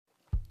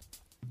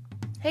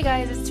Hey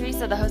guys, it's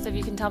Teresa, the host of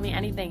You Can Tell Me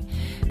Anything.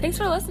 Thanks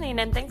for listening,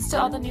 and thanks to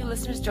all the new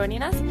listeners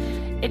joining us.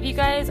 If you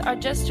guys are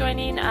just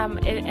joining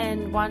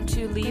and want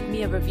to leave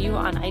me a review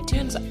on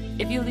iTunes,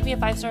 if you leave me a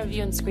 5-star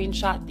review and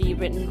screenshot the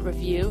written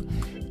review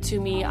to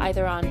me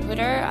either on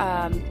Twitter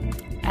at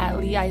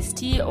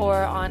LeeIceT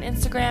or on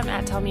Instagram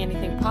at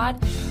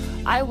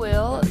TellMeAnythingPod, I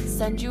will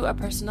send you a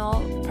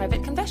personal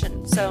private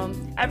confession. So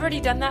I've already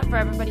done that for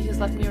everybody who's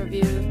left me a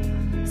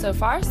review so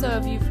far. So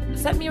if you've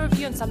sent me a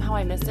review and somehow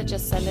I missed it,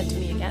 just send it to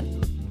me again.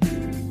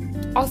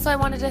 Also, I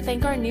wanted to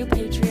thank our new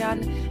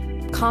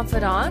Patreon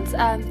confidants.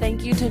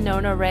 Thank you to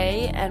Nona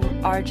Ray and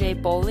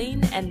RJ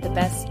Bowling and The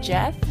Best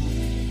Jeff,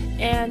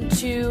 and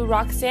to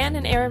Roxanne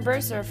and Aaron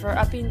Verser for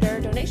upping their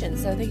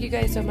donations. So thank you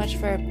guys so much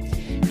for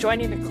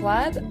joining the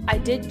club. I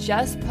did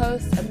just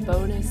post a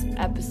bonus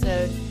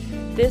episode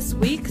this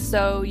week,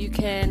 so you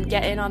can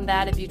get in on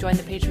that if you join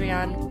the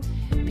Patreon.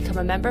 Become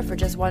a member for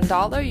just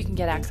 $1. You can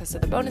get access to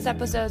the bonus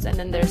episodes, and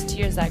then there's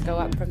tiers that go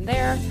up from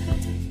there.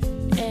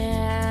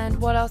 And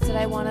what else did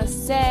I want to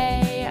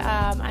say?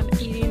 I'm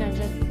eating a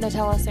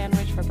Nutella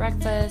sandwich for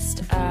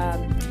breakfast.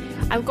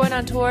 I'm going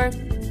on tour.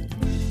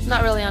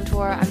 Not really on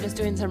tour. I'm just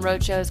doing some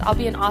road shows. I'll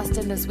be in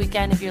Austin this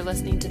weekend if you're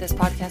listening to this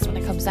podcast when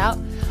it comes out.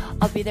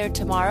 I'll be there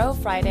tomorrow,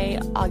 Friday,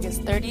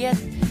 August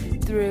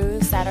 30th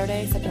through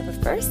Saturday, September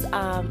 1st.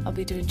 I'll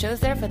be doing shows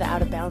there for the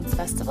Out of Bounds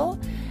Festival.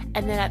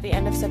 And then at the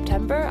end of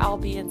September, I'll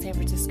be in San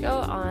Francisco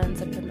on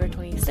September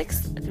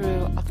 26th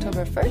through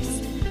October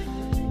 1st.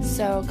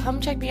 So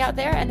come check me out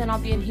there, and then I'll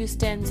be in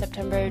Houston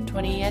September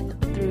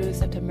 20th through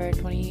September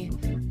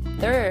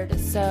 23rd.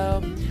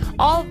 So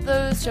all of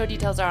those show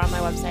details are on my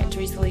website,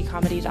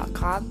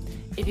 teresaleecomedy.com.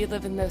 If you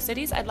live in those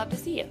cities, I'd love to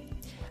see you.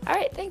 All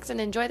right, thanks, and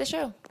enjoy the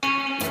show.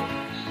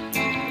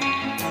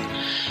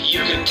 You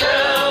can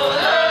tell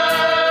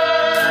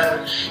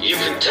her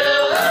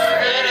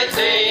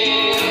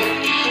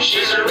anything.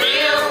 She's a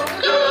real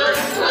good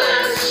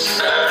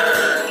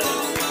listener.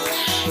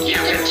 You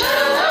can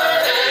tell her.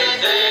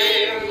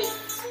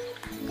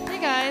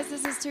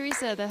 This is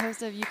Teresa, the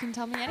host of You Can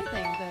Tell Me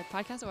Anything, the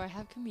podcast where I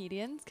have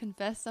comedians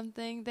confess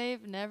something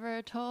they've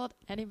never told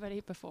anybody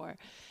before.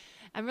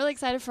 I'm really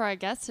excited for our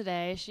guest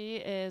today. She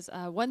is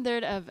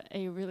 1/3 of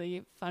a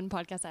really fun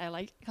podcast that I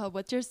like called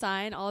What's Your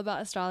Sign? All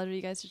about astrology.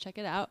 You guys should check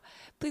it out.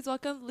 Please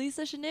welcome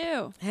Lisa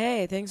Chanoux.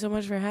 Hey, thanks so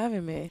much for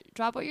having me.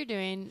 Drop what you're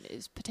doing.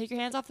 Take your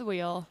hands off the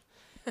wheel.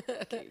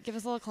 Give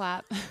us a little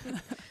clap.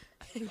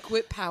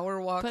 Quit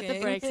power walking. Put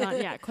the brakes on.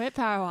 Yeah, quit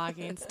power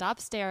walking. Stop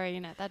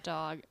staring at that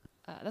dog.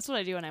 That's what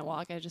I do when I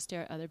walk. I just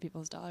stare at other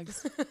people's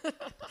dogs.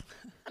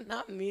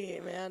 Not me,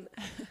 man.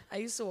 I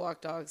used to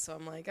walk dogs, so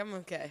I'm like, I'm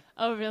okay.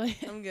 Oh, really?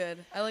 I'm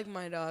good. I like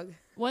my dog.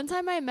 One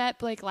time I met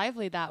Blake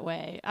Lively that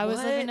way. I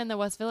was living in the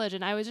West Village,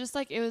 and I was just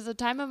like, it was a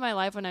time of my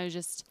life when I was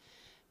just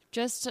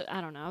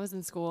I don't know, I was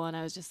in school, and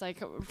I was just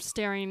like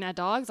staring at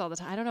dogs all the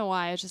time. I don't know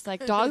why. It's just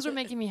like dogs were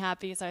making me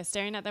happy, so I was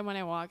staring at them when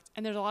I walked,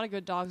 and there's a lot of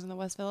good dogs in the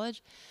West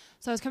Village.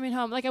 So I was coming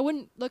home. Like, I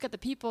wouldn't look at the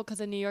people because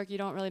in New York, you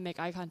don't really make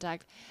eye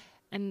contact.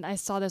 And I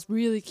saw this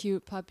really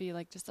cute puppy,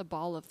 like just a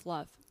ball of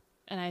fluff.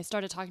 And I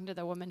started talking to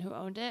the woman who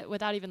owned it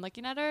without even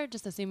looking at her,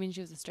 just assuming she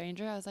was a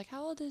stranger. I was like,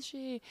 how old is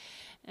she?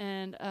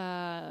 And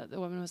the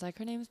woman was like,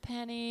 her name is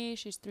Penny.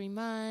 She's 3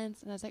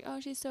 months. And I was like, oh,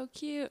 she's so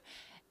cute.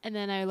 And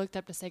then I looked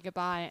up to say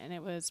goodbye, and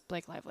it was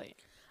Blake Lively.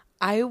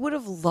 I would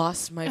have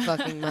lost my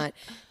fucking mind.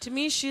 To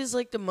me, she's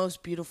like the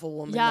most beautiful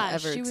woman that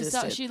ever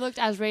existed. She looked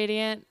as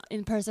radiant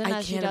in person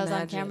as she does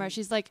on imagine. camera.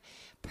 She's like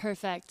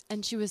perfect.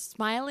 And she was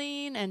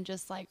smiling and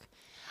just like,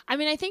 I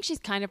mean, I think she's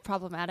kind of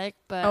problematic,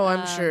 but... Oh,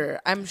 I'm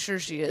sure. I'm sure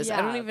she is. Yeah,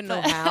 I don't even know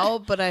how,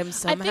 but I'm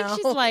somehow... I think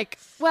she's like...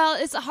 Well,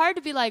 it's hard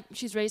to be like,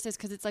 she's racist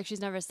because it's like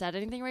she's never said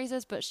anything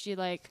racist, but she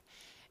like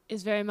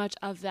is very much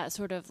of that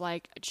sort of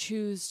like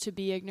choose to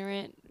be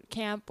ignorant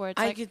camp where it's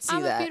I like, could see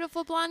I'm that. a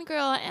beautiful blonde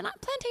girl, and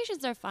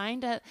plantations are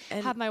fine to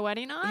have my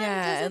wedding on.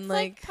 Yeah, because and it's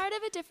like part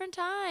of a different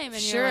time.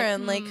 And sure, you're like,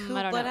 and like who,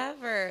 I don't know.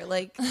 whatever.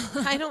 Like,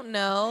 I don't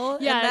know.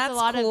 Yeah, and that's it's a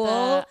lot cool.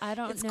 of the, I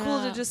don't it's know.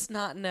 cool to just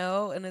not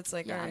know, and it's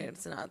like, Yeah. all right,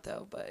 it's not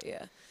though, but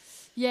yeah.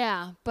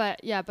 Yeah,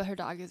 but her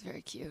dog is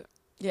very cute.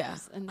 Yeah,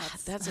 And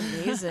that's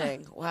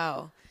amazing.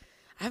 Wow.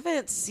 I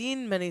haven't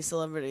seen many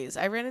celebrities.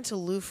 I ran into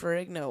Lou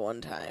Ferrigno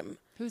one time.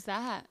 Who's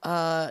that?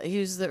 He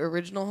was the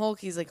original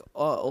Hulk. He's like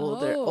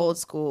old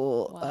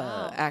school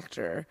Wow.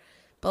 actor.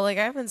 But like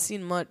I haven't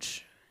seen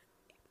much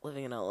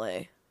living in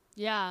LA.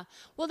 Yeah.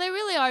 Well, they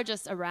really are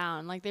just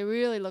around. Like, they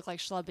really look like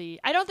schlubby.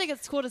 I don't think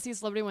it's cool to see a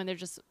celebrity when they're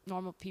just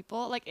normal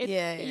people. Like, you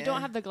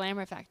don't have the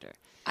glamour factor.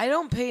 I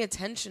don't pay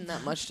attention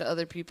that much to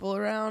other people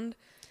around.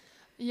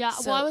 Yeah.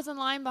 So- well, I was in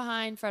line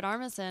behind Fred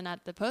Armisen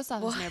at the post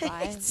office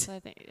nearby. So I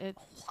think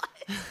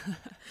What?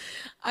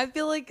 I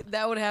feel like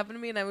that would happen to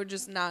me and I would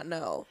just not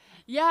know.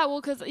 Yeah,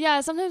 well, because,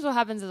 sometimes what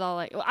happens is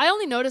I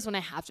only notice when I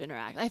have to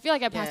interact. I feel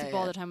like I pass people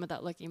all the time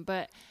without looking,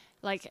 but,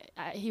 like,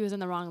 he was in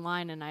the wrong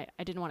line, and I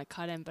didn't want to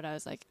cut him, but I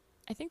was like,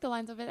 I think the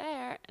line's over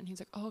there. And he was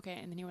like, oh, okay.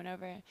 And then he went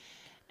over,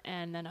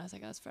 and then I was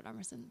like, oh, it's Fred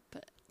Armisen.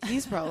 But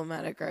he's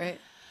problematic, right?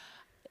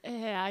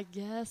 Yeah, I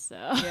guess so.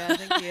 Yeah, I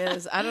think he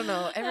is. I don't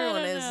know.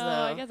 Everyone is, though.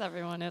 I guess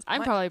everyone is.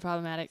 I'm probably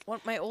problematic.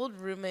 My old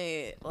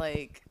roommate,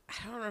 like,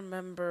 I don't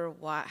remember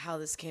how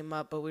this came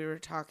up, but we were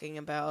talking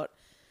about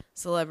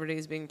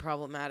celebrities being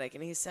problematic,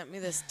 and he sent me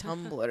this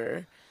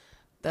Tumblr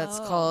that's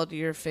called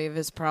Your Fave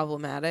is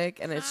Problematic,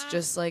 and it's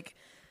just, like,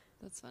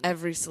 That's funny.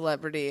 every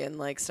celebrity and,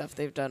 like, stuff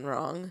they've done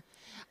wrong.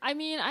 I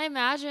mean, I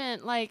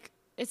imagine, like,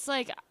 it's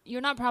like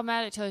you're not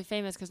problematic till you're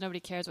famous because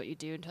nobody cares what you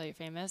do until you're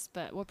famous,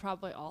 but we're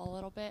probably all a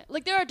little bit.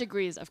 Like, there are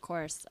degrees, of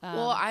course.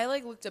 Well, I,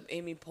 like, looked up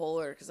Amy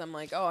Poehler because I'm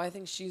like, oh, I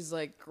think she's,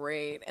 like,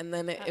 great. And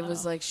then it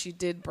was, like, she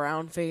did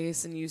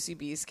Brownface and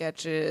UCB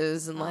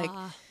sketches and, like,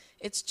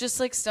 it's just,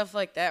 like, stuff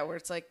like that where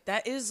it's, like,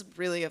 that is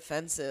really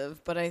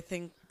offensive. But I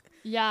think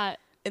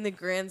in the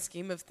grand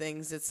scheme of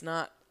things, it's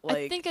not, like...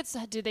 I think it's,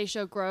 do they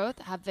show growth?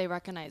 Have they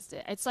recognized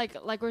it? It's like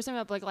we were saying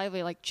about Blake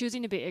Lively, like,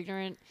 choosing to be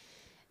ignorant,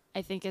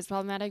 I think is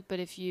problematic,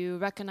 but if you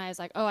recognize,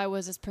 like, oh, I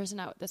was this person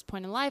at this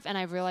point in life and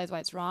I've realized why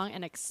it's wrong,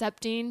 and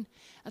accepting,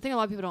 I think a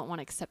lot of people don't want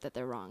to accept that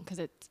they're wrong because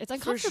it's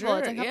uncomfortable. Sure,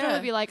 it's uncomfortable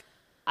to be like,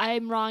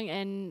 I'm wrong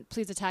and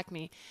please attack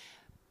me.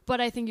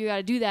 But I think you got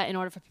to do that in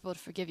order for people to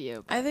forgive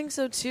you. I think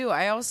so too.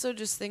 I also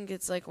just think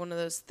it's like one of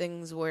those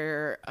things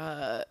where,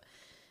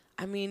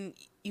 I mean,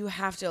 you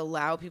have to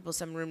allow people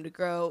some room to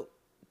grow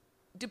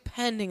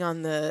depending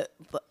on the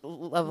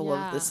level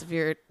of the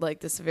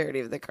severity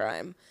of the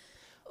crime.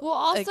 Well,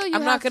 also, like,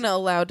 I'm not going to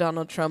allow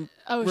Donald Trump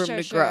room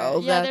to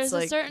grow. Yeah, That's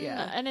there's a certain,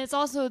 and it's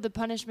also the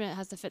punishment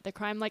has to fit the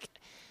crime. Like,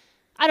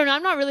 I don't know.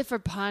 I'm not really for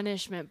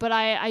punishment, but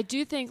I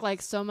do think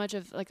like so much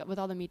of like with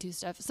all the Me Too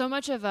stuff, so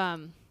much of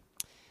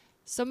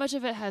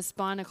it has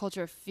spawned a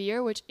culture of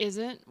fear, which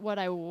isn't what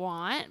I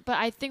want. But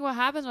I think what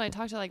happens when I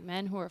talk to like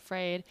men who are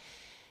afraid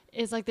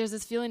is like there's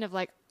this feeling of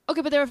like,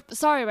 okay, but they're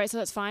sorry, right? So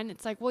that's fine.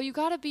 It's like, well, you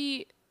got to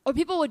be. Or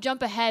people would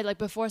jump ahead, like,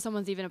 before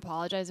someone's even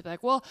apologized. They'd be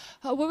like, well,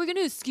 what are we going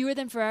to do, skewer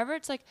them forever?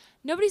 It's like,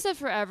 nobody said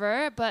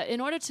forever, but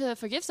in order to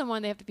forgive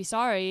someone, they have to be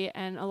sorry.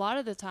 And a lot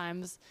of the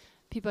times,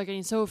 people are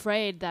getting so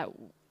afraid that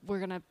we're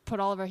going to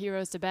put all of our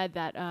heroes to bed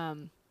that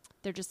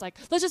they're just like,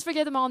 let's just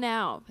forgive them all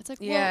now. It's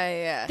like,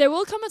 well, there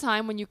will come a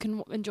time when you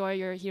can enjoy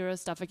your hero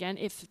stuff again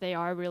if they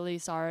are really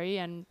sorry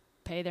and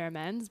pay their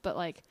amends. But,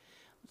 like,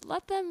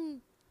 let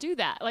them do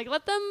that. Like,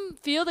 let them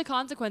feel the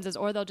consequences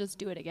or they'll just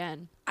do it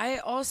again. I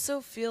also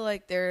feel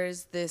like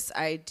there's this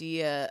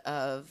idea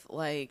of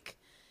like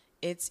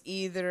it's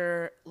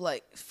either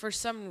like for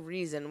some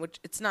reason, which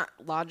it's not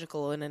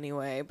logical in any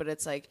way, but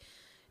it's like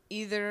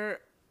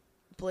either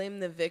blame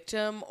the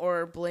victim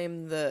or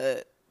blame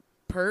the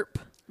perp.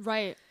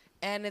 Right.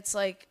 And it's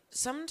like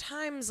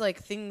sometimes like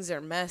things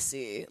are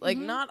messy. Like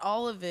not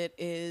all of it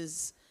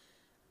is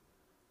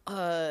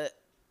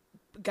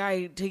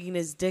guy taking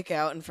his dick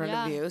out in front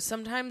of you.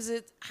 Sometimes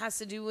it has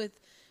to do with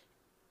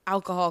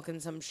alcohol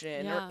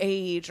consumption or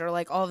age or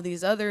like all of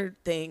these other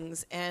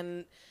things,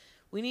 and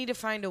we need to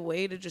find a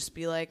way to just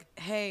be like,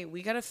 hey,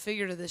 we got to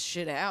figure this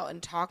shit out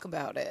and talk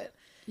about it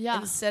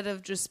instead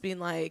of just being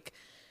like,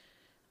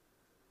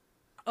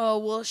 oh,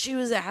 well, she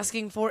was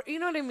asking for, you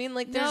know what I mean?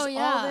 Like, there's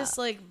all this,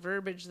 like,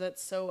 verbiage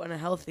that's so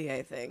unhealthy,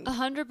 I think.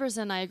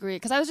 100% I agree.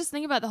 Because I was just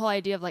thinking about the whole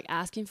idea of, like,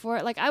 asking for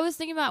it. Like, I was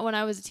thinking about when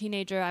I was a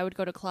teenager, I would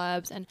go to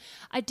clubs, and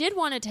I did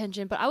want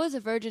attention, but I was a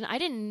virgin. I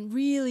didn't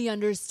really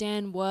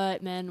understand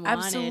what men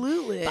wanted.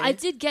 Absolutely. But I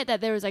did get that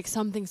there was, like,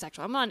 something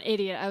sexual. I'm not an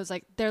idiot. I was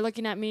like, they're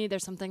looking at me.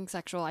 There's something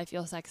sexual. I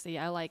feel sexy.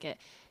 I like it.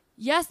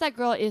 Yes, that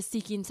girl is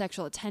seeking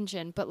sexual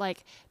attention, but,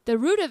 like, the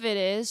root of it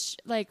is,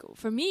 like,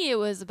 for me, it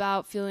was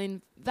about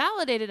feeling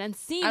validated and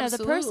seen as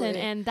a person,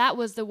 and that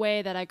was the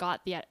way that I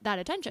got that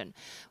attention,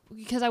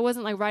 because I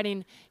wasn't, like,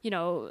 writing, you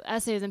know,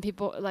 essays and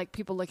people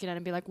looking at it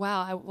and be like,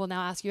 wow, I will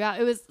now ask you out.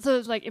 It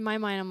was like, in my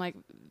mind, I'm like,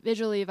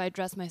 visually, if I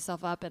dress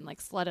myself up and,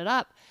 like, slut it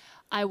up,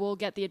 I will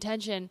get the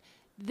attention.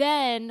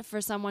 Then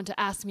for someone to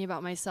ask me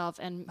about myself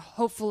and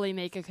hopefully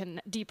make a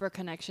deeper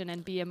connection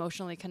and be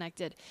emotionally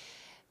connected.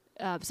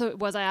 So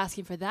was I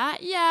asking for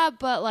that? Yeah,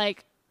 but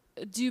like,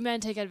 do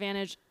men take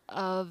advantage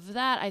of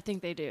that? I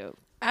think they do.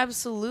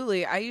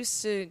 Absolutely. I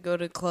used to go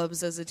to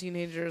clubs as a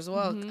teenager as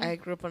well. I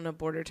grew up in a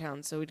border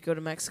town, so we'd go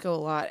to Mexico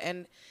a lot.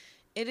 And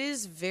it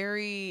is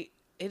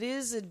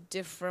a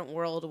different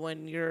world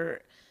when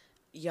you're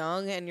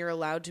young and you're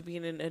allowed to be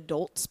in an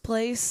adult's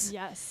place.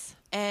 Yes.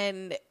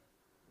 And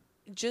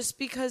just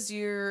because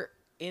you're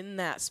in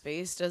that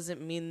space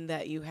doesn't mean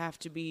that you have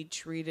to be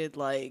treated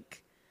like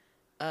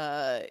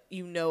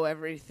you know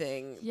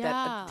everything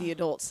that the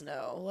adults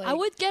know. Like, I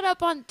would get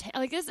up on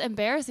like, it's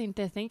embarrassing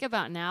to think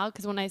about now,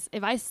 because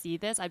if I see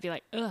this, I'd be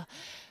like, ugh.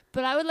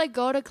 But I would like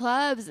go to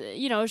clubs,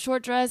 you know,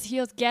 short dress,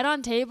 heels, get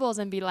on tables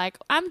and be like,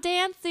 I'm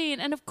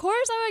dancing, and of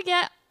course I would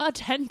get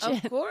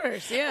attention. Of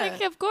course, yeah.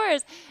 Like, of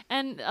course.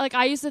 And like,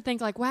 I used to think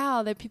like,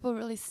 wow, that people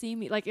really see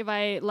me. Like, if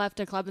I left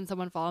a club and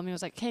someone followed me and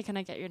was like, hey, can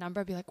I get your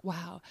number? I'd be like,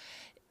 wow.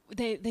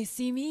 They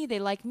see me, they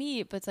like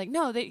me, but it's like,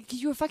 no,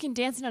 you were fucking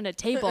dancing on a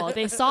table.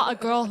 They saw a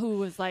girl who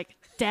was like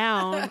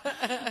down.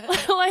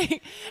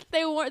 Like,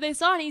 they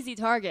saw an easy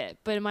target,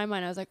 but in my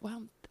mind I was like,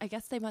 wow, I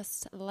guess they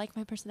must like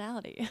my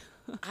personality.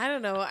 I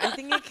don't know. I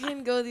think it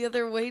can go the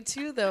other way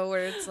too, though,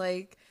 where it's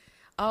like,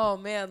 oh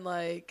man,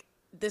 like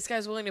this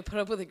guy's willing to put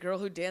up with a girl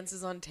who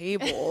dances on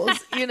tables.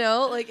 You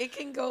know, like it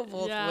can go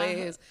both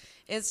ways.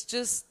 It's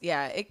just,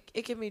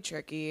 it can be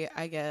tricky,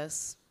 I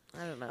guess.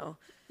 I don't know.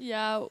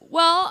 Yeah,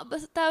 well,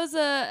 that was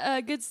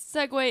a good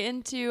segue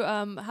into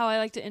how I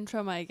like to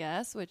intro my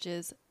guests, which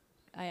is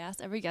I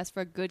ask every guest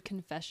for a good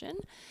confession.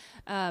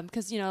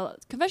 Because,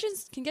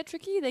 confessions can get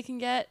tricky. They can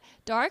get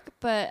dark,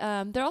 but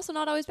they're also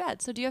not always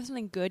bad. So do you have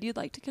something good you'd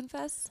like to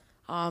confess?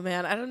 Oh,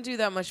 man, I don't do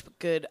that much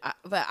good.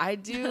 But I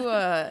do...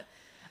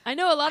 I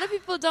know a lot of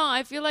people don't.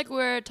 I feel like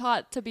we're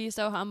taught to be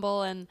so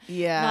humble and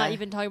not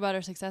even talk about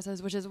our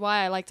successes, which is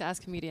why I like to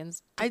ask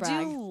comedians to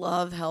brag. Do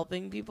love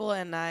helping people,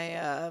 and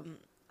I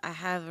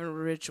have a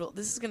ritual.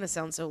 This is going to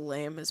sound so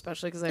lame,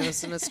 especially because I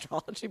host an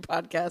astrology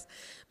podcast,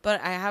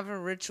 but I have a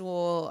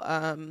ritual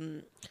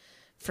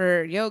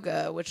for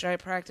yoga, which I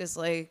practice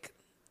like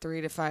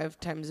 3 to 5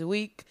 times a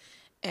week.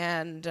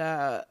 And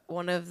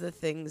one of the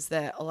things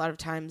that a lot of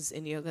times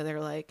in yoga, they're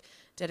like,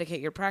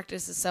 dedicate your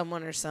practice to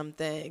someone or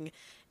something.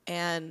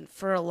 And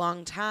for a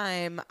long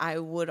time, I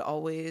would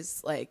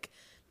always like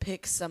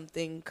pick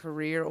something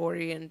career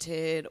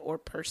oriented or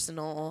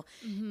personal.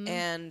 Mm-hmm.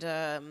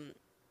 And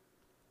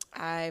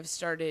I've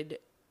started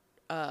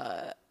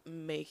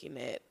making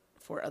it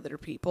for other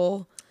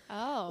people.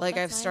 Oh, like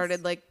I've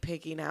started like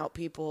picking out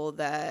people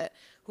that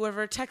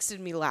whoever texted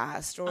me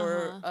last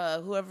or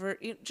whoever,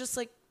 just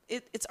like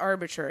it's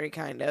arbitrary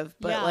kind of,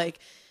 but like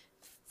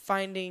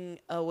finding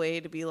a way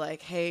to be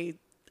like, hey,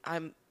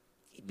 I'm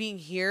being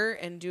here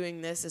and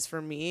doing this is for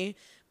me,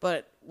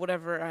 but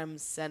whatever I'm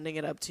sending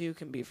it up to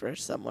can be for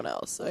someone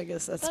else. So I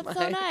guess that's my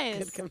so nice.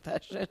 Good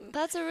confession.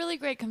 That's a really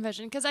great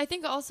confession, because I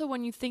think also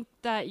when you think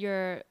that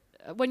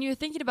when you're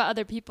thinking about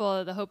other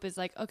people, the hope is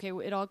like, okay,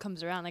 it all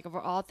comes around. Like if we're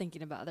all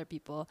thinking about other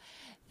people,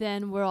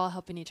 then we're all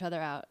helping each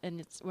other out,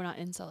 and we're not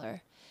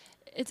insular.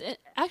 It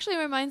actually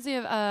reminds me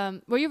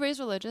of, were you raised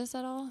religious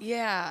at all?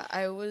 Yeah,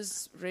 I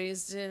was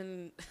raised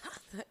in,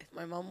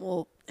 my mom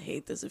will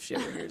hate this if she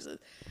ever hears it.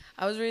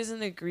 I was raised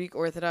in a Greek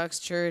Orthodox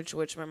church,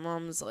 which my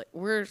mom's like,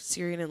 we're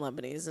Syrian and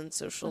Lebanese, and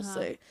so she'll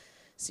say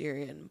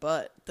Syrian.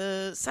 But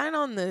the sign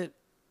on the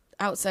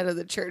outside of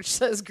the church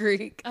says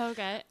Greek.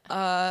 Okay.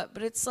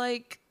 But it's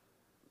like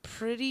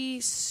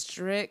pretty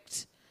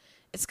strict.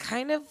 It's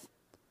kind of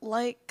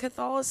like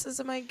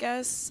Catholicism, I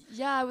guess.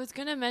 Yeah, I was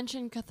going to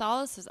mention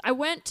Catholicism. I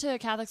went to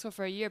Catholic school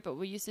for a year, but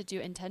we used to do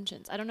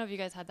intentions. I don't know if you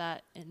guys had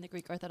that in the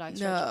Greek Orthodox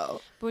church.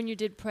 No. But when you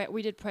did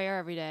we did prayer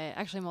every day,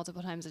 actually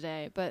multiple times a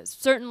day. But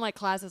certain like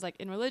classes, like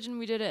in religion,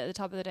 we did it at the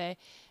top of the day.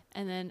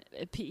 And then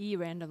at PE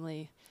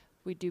randomly,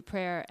 we do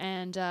prayer.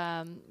 And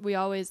they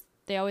always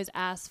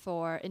ask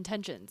for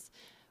intentions,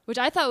 which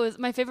I thought was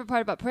my favorite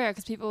part about prayer,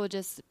 because people would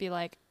just be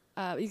like,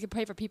 you could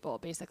pray for people,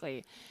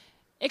 basically.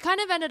 It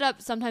kind of ended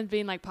up sometimes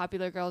being like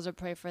popular girls would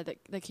pray for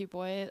the cute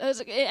boys.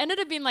 It ended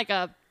up being like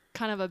a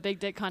kind of a big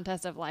dick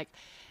contest of like,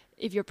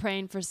 if you're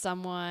praying for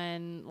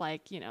someone,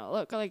 like,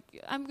 look,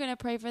 like I'm going to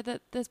pray for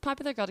this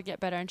popular girl to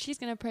get better, and she's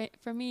going to pray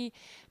for me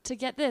to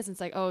get this. And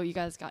it's like, oh, you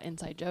guys got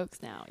inside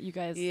jokes now. You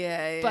guys.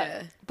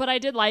 Yeah. But I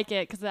did like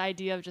it, because the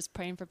idea of just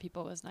praying for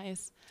people was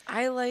nice.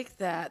 I like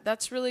that.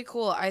 That's really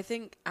cool. I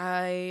think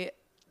when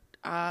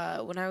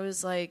I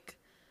was like,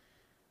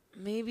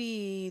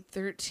 maybe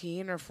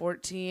 13 or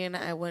 14,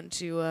 I went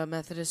to a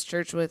Methodist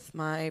church with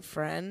my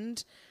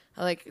friend.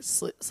 I like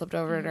slept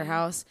over at her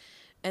house,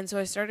 and so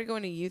I started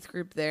going to youth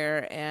group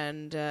there,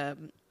 and there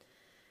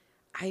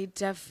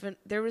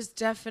was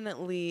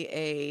definitely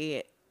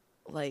a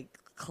like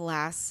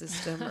class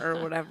system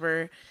or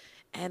whatever,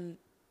 and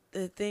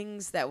the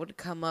things that would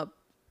come up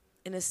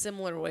in a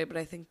similar way, but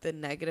I think the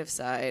negative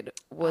side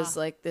was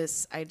like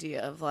this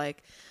idea of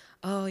like,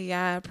 oh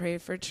yeah, pray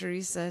for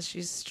Teresa,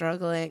 she's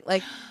struggling,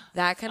 like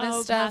that kind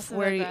of stuff,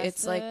 where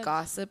it's like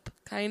gossip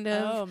kind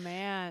of. Oh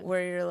man,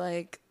 where you're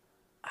like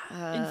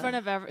in front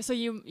of so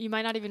you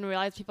might not even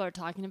realize people are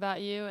talking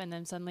about you, and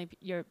then suddenly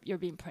you're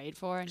being prayed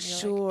for, and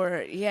you're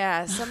like,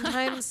 yeah,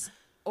 sometimes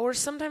or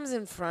sometimes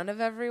in front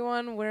of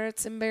everyone, where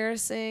it's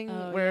embarrassing,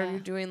 where you're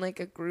doing like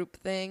a group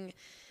thing.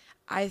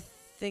 I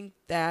think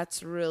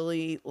that's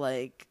really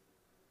like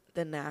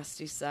the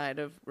nasty side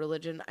of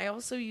religion. I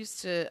also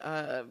used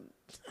to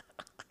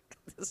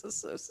this is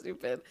so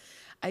stupid.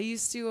 I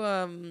used to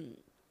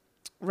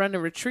run a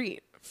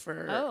retreat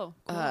for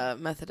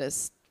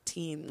Methodist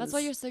teens. That's why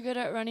you're so good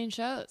at running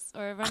shows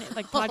or running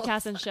like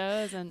podcasts and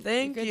shows. And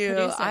thank you.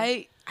 Producer.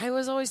 I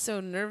was always so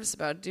nervous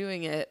about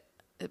doing it.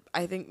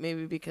 I think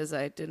maybe because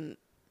I didn't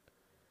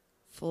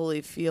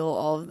fully feel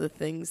all of the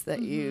things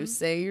that you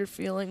say you're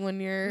feeling when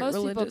you're Most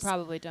religious. People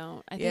probably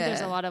don't. I think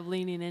there's a lot of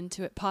leaning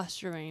into it,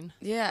 posturing.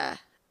 Yeah.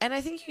 And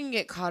I think you can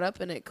get caught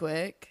up in it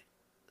quick.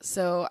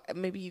 So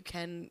maybe you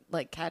can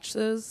like catch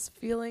those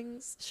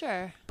feelings.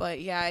 Sure. But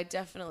yeah, I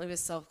definitely was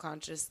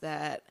self-conscious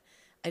that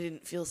I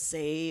didn't feel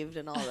saved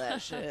and all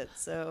that shit.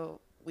 So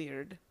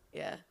weird.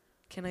 Yeah.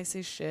 Can I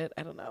say shit?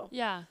 I don't know.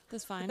 Yeah,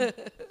 that's fine.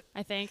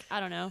 I think.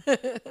 I don't know.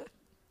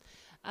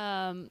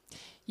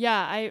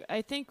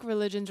 I think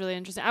religion's really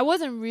interesting. I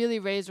wasn't really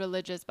raised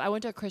religious, but I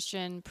went to a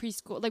Christian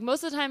preschool. Like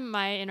most of the time,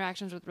 my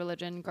interactions with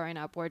religion growing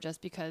up were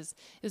just because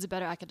it was a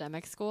better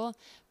academic school.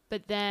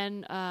 But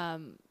then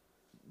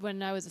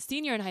when I was a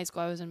senior in high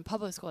school, I was in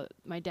public school.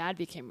 My dad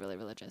became really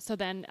religious. So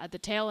then at the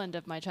tail end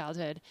of my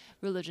childhood,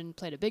 religion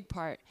played a big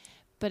part.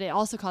 But it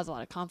also caused a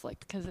lot of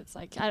conflict because it's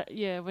like,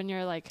 when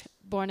you're like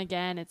born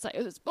again, it's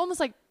almost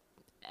like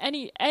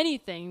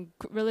anything,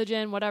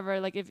 religion, whatever.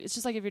 Like if it's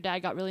just like if your dad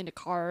got really into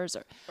cars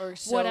or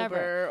sober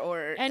whatever,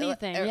 or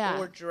anything,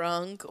 or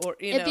drunk or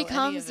it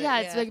becomes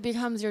it's like it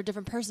becomes your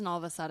different person all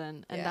of a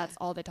sudden, and that's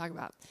all they talk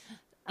about.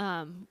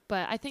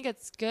 But I think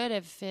it's good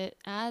if it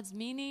adds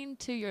meaning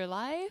to your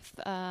life.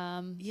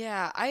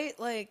 I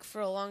like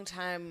for a long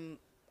time,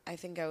 I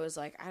think I was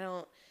like, I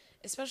don't,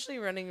 especially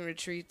running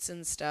retreats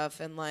and stuff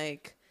and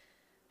like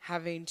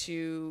having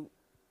to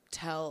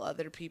tell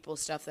other people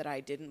stuff that I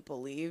didn't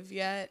believe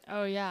yet.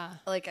 Oh, yeah.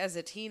 Like as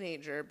a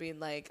teenager being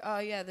like, oh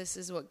yeah, this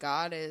is what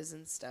God is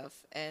and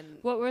stuff. And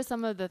what were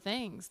some of the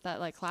things that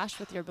like clashed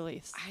with your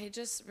beliefs? I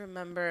just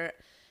remember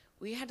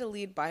we had to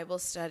lead Bible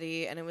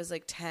study and it was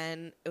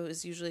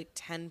usually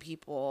 10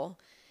 people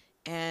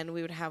and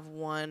we would have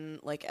one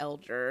like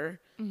elder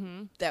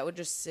that would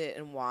just sit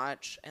and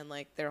watch, and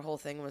like their whole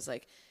thing was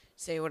like,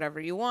 say whatever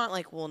you want,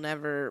 like we'll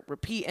never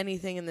repeat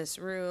anything in this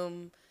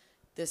room.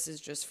 This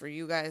is just for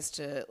you guys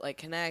to like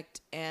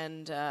connect.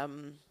 And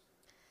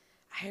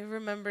I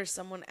remember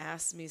someone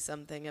asked me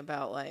something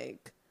about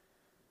like,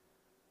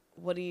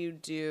 what do you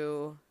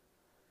do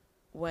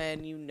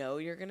when you know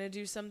you're gonna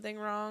do something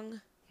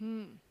wrong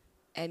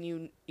and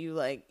you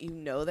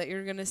know that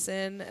you're gonna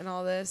sin and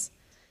all this.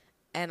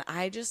 And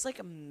I just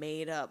like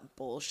made up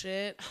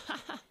bullshit.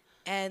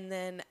 And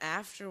then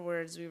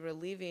afterwards we were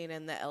leaving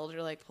and the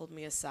elder like pulled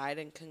me aside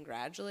and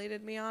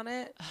congratulated me on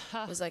it.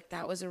 It was like,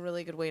 that was a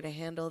really good way to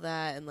handle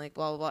that and like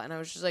blah, blah, blah. And I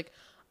was just like,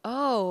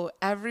 oh,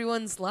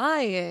 everyone's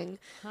lying.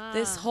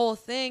 This whole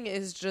thing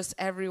is just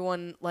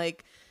everyone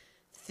like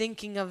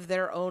thinking of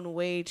their own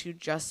way to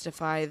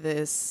justify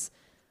this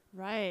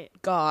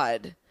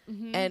God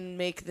and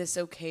make this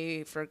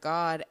okay for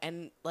God.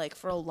 And like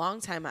for a long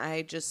time,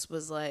 I just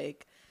was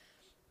like,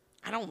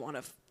 I don't want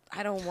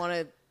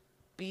to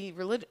be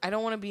religious. I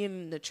don't want to be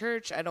in the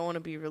church. I don't want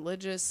to be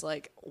religious,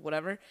 like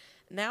whatever.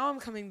 Now I'm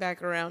coming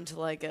back around to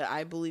like a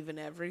I believe in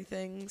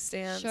everything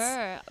stance.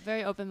 Sure.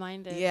 Very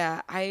open-minded.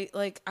 Yeah. I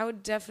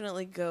would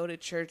definitely go to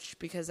church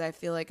because I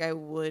feel like I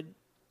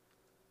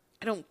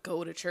don't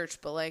go to church,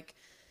 but like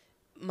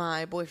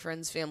my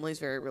boyfriend's family is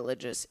very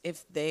religious.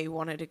 If they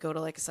wanted to go to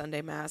like a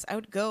Sunday mass, I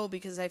would go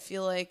because I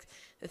feel like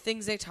the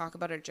things they talk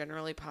about are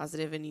generally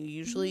positive and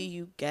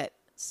you get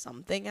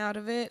something out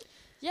of it.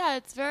 Yeah,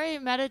 it's very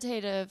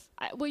meditative.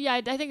 I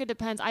think it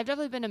depends. I've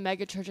definitely been to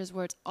mega churches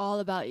where it's all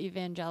about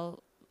evangelicism.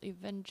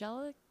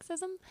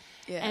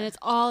 Yeah. And it's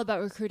all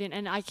about recruiting.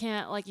 And I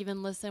can't like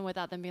even listen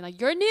without them being like,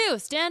 you're new,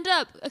 stand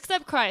up,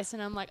 accept Christ.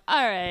 And I'm like,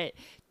 all right.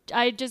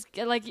 I just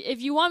like,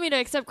 if you want me to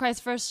accept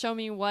Christ first, show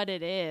me what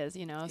it is,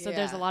 you know? So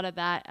there's a lot of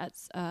that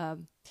at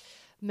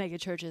mega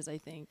churches, I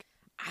think.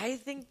 I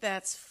think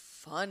that's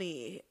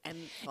funny and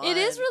fun. It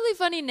is really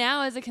funny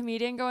now as a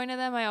comedian going to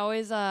them. I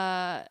always,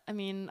 I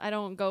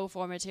don't go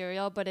for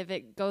material, but if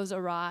it goes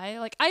awry,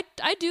 like I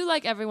do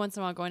like every once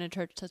in a while going to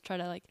church to try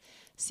to like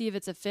see if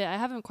it's a fit. I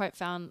haven't quite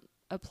found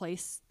a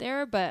place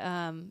there, but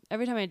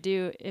every time I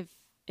do, if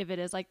it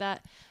is like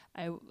that,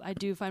 I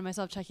do find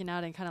myself checking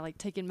out and kind of like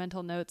taking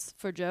mental notes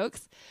for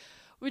jokes,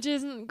 which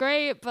isn't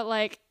great, but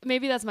like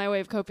maybe that's my way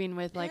of coping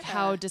with like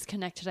how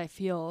disconnected I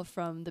feel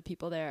from the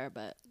people there.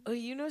 But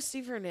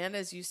Steve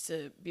Hernandez used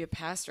to be a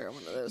pastor at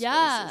one of those places.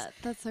 Yeah,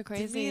 that's so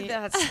crazy. To me,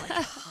 that's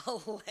like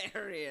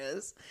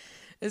hilarious.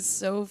 It's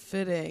so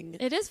fitting.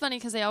 It is funny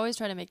because they always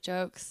try to make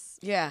jokes.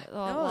 Yeah,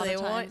 they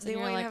want you to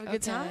have a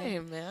good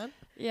time, man.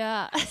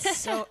 Yeah.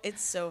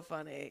 It's so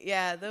funny.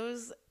 Yeah,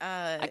 those.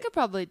 I could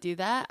probably do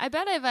that. I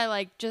bet if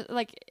I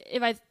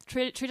if I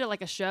treat it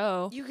like a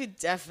show, you could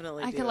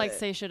definitely. I could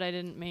say shit I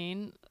didn't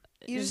mean.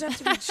 You just have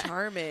to be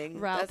charming,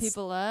 rile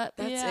people up.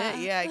 That's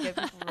it. Yeah, get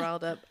people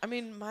riled up. I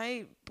mean,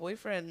 my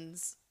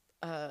boyfriend's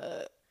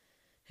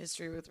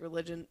history with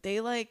religion, they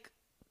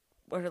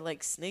were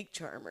like snake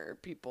charmer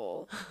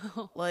people.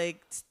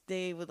 Like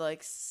they would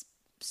like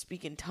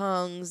speak in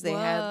tongues. They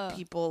had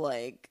people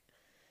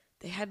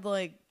they had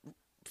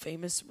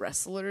famous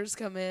wrestlers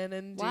come in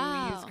and do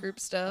youth group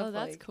stuff. Oh,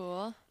 that's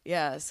cool.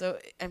 Yeah. So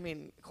I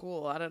mean,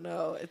 cool. I don't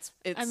know. It's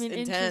intense.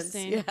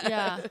 Interesting.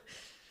 Yeah.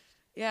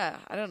 Yeah.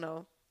 I don't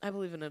know. I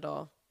believe in it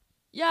all.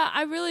 Yeah,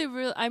 I'm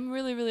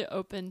really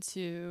open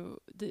to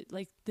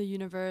the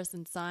universe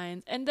and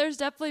science. And there's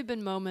definitely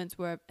been moments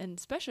where, and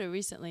especially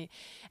recently,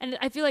 and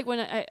I feel like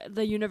when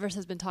the universe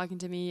has been talking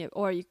to me,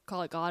 or you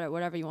call it God or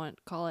whatever you want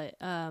to call it.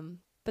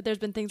 But there's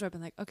been things where I've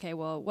been like, okay,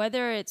 well,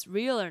 whether it's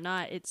real or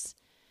not,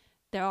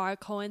 there are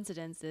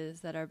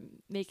coincidences that are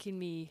making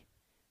me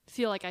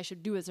feel like I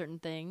should do a certain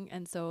thing.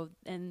 And so,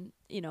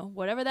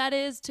 whatever that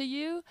is to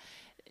you,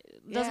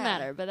 doesn't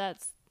matter. But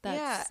that's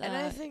yeah. And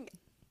I think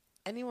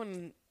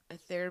anyone a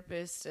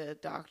therapist, a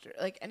doctor,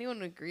 like anyone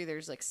would agree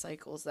there's like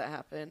cycles that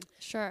happen.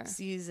 Sure.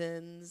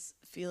 Seasons,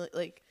 feel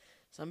like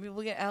some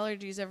people get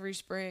allergies every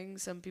spring,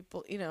 some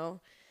people,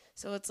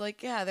 so it's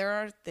like, yeah, there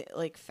are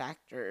like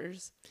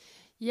factors.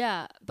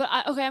 Yeah. But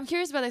I'm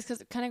curious about this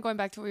because kind of going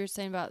back to what you were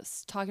saying about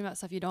talking about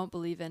stuff you don't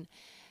believe in.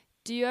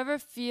 Do you ever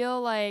feel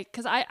like,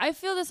 because I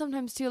feel this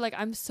sometimes too, like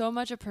I'm so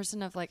much a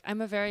person of like, I'm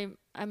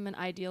an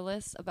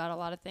idealist about a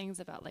lot of things,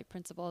 about like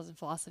principles and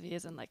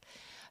philosophies, and like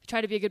I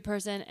try to be a good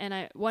person.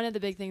 And one of the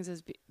big things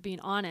is being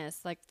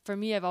honest. Like for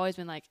me, I've always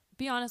been like,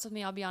 be honest with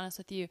me, I'll be honest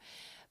with you.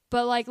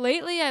 But like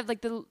lately, I've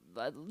like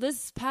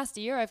this past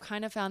year, I've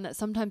kind of found that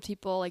sometimes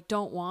people like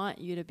don't want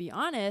you to be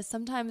honest.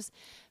 Sometimes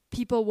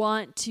people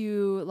want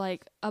to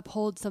like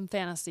uphold some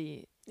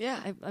fantasy. Yeah.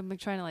 I'm like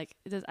trying to like,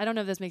 I don't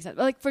know if this makes sense.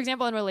 But like, for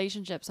example, in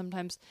relationships,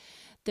 sometimes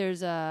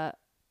there's a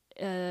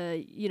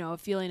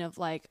feeling of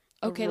like,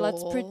 okay,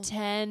 let's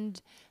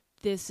pretend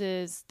this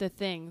is the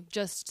thing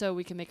just so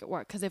we can make it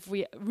work. Because if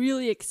we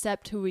really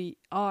accept who we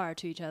are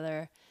to each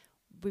other,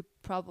 we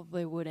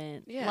probably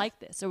wouldn't like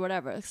this or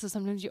whatever. So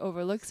sometimes you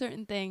overlook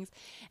certain things.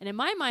 And in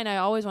my mind, I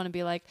always want to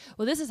be like,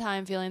 well, this is how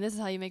I'm feeling. This is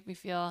how you make me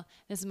feel.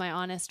 This is my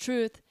honest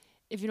truth.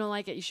 If you don't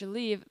like it, you should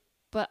leave.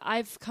 But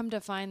I've come to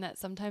find that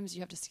sometimes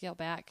you have to scale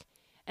back.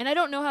 And I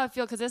don't know how I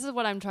feel because this is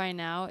what I'm trying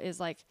now is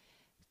like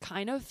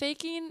kind of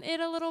faking it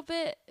a little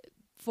bit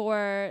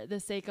for the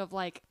sake of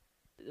like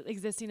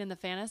existing in the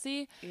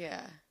fantasy.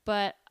 Yeah.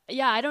 But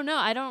yeah, I don't know.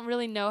 I don't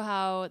really know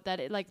how that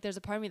it, like there's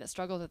a part of me that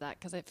struggles with that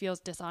because it feels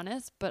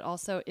dishonest, but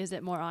also is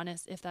it more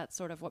honest if that's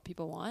sort of what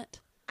people want?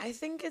 I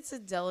think it's a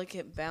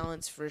delicate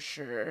balance for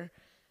sure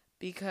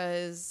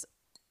because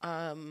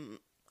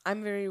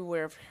I'm very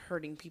aware of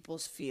hurting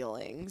people's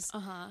feelings,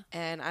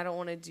 and I don't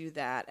want to do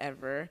that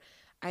ever.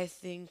 I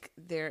think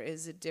there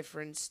is a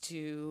difference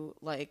to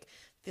like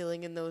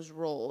filling in those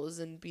roles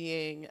and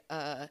being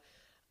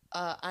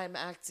I'm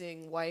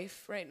acting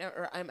wife right now,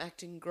 or I'm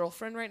acting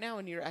girlfriend right now,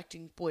 and you're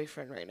acting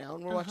boyfriend right now,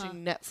 and we're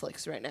watching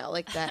Netflix right now,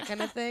 like that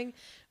kind of thing,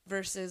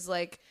 versus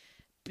like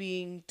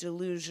being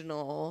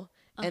delusional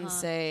and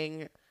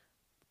saying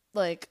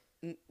like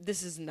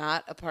this is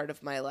not a part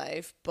of my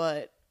life,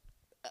 but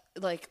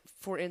like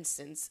for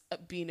instance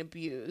being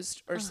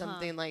abused or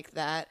something like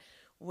that,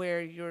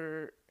 where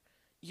you're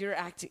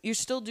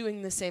still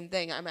doing the same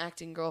thing. I'm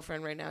acting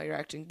girlfriend right now, you're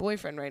acting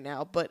boyfriend right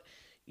now, but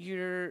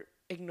you're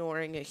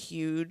ignoring a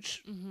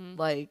huge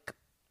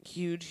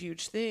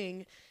huge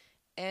thing.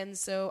 And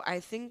so I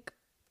think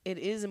it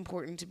is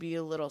important to be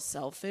a little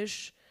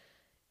selfish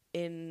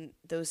in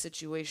those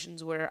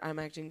situations where I'm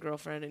acting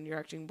girlfriend and you're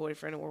acting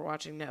boyfriend and we're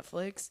watching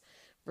Netflix,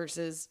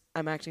 versus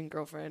I'm acting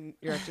girlfriend,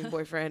 you're acting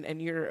boyfriend,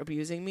 and you're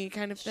abusing me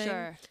kind of thing.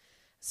 Sure.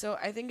 So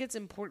I think it's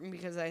important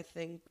because I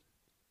think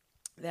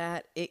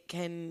that it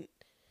can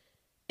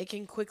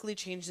quickly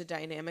change the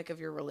dynamic of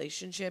your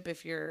relationship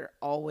if you're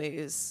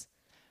always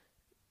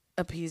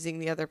appeasing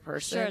the other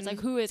person. Sure, it's like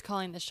who is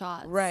calling the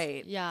shots.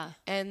 Right. Yeah.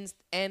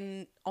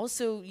 And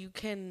also you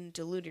can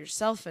delude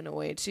yourself in a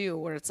way too,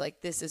 where it's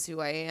like, this is who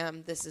I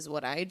am, this is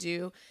what I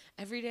do.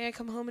 Every day I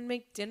come home and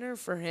make dinner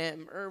for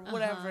him or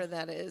whatever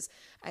that is.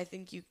 I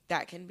think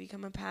that can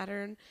become a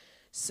pattern.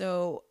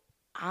 So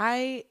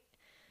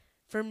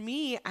for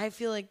me, I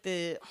feel like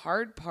the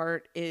hard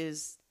part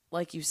is,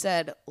 like you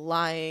said,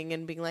 lying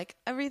and being like,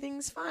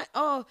 everything's fine.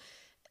 Oh,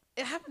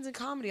 it happens in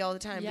comedy all the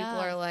time. Yeah.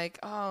 People are like,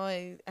 oh,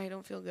 I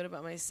don't feel good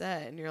about my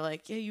set. And you're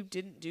like, yeah, you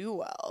didn't do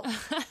well.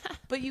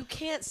 But you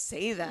can't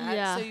say that.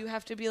 Yeah. So you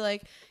have to be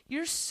like,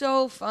 you're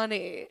so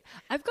funny.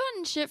 I've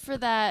gotten shit for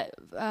that.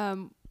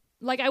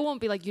 Like, I won't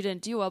be like, you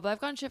didn't do well, but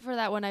I've gotten shit for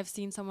that when I've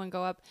seen someone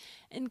go up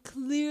and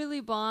clearly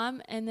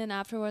bomb. And then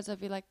afterwards, I'll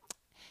be like,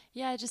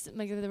 yeah, just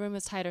like the room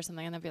was tight or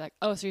something. And they'll be like,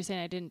 oh, so you're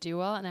saying I didn't do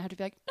well? And I have to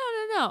be like,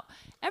 no.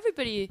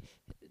 Everybody,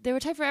 they were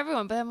tight for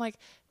everyone. But I'm like,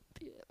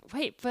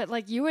 wait, but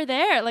like you were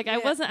there. Like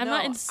I'm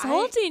not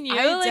insulting you.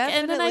 I like,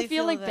 and then I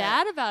feel like that.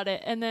 bad about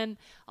it. And then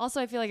also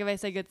I feel like if I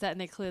say good set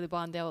and they clearly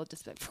bond, they'll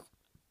just be like,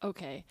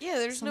 okay. Yeah,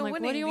 there's so no like,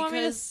 winning. What do you want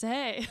me to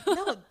say?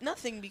 No,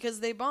 nothing, because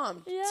they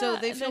bombed. Yeah, so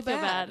they feel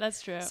bad.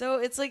 That's true. So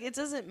it's like, it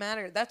doesn't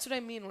matter. That's what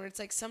I mean, where it's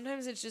like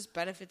sometimes it just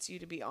benefits you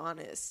to be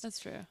honest. That's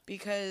true.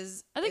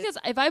 Because I think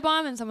if I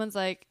bomb and someone's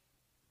like,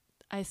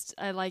 I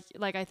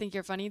think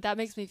you're funny, that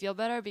makes me feel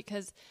better,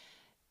 because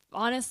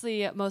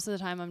honestly, most of the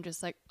time I'm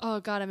just like, oh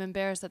God, I'm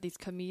embarrassed that these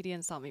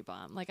comedians saw me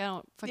bomb. Like, I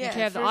don't fucking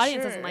care if the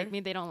audience doesn't like me.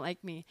 They don't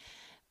like me.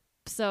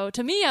 So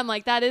to me, I'm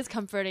like, that is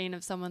comforting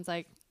if someone's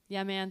like,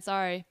 yeah, man,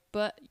 sorry,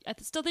 but I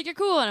still think you're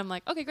cool. And I'm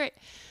like, okay, great.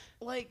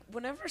 Like,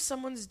 whenever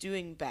someone's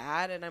doing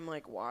bad and I'm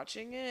like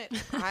watching it,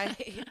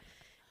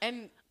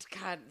 and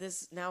God,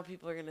 now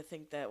people are going to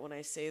think that when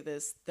I say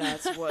this,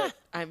 that's what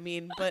I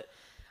mean. But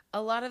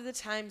a lot of the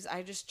times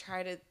I just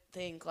try to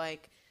think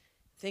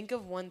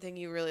of one thing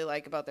you really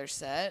like about their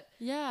set.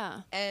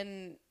 Yeah.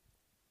 And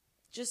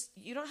just,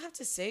 you don't have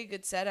to say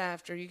good set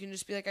after. You can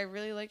just be like, I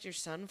really liked your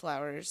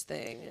sunflowers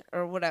thing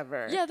or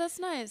whatever. Yeah, that's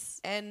nice.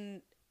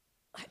 And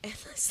And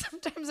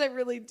sometimes I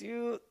really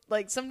do.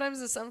 Like, sometimes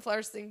the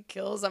sunflowers thing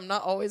kills. I'm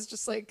not always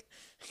just like,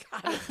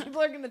 God,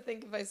 people are going to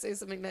think if I say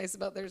something nice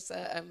about their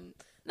set, I'm...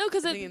 No,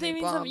 because they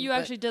mean you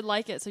actually did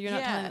like it, so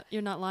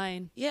you're not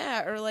lying.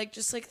 Yeah, or like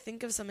just like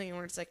think of something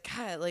where it's like,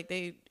 God, like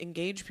they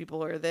engage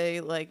people or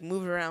they like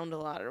move around a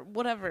lot or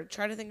whatever.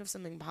 Try to think of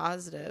something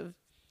positive.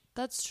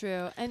 That's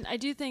true. And I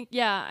do think,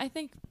 I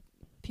think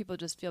people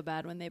just feel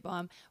bad when they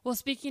bomb. Well,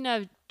 speaking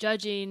of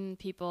judging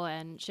people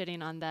and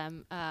shitting on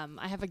them,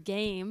 I have a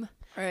game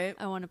Right.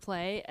 I want to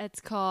play. It's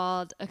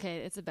called,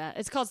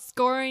 it's called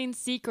Scoring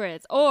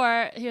Secrets.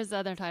 Or, here's the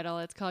other title.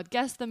 It's called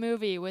Guess the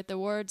Movie with the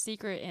word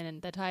secret in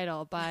the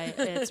title by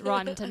its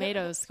Rotten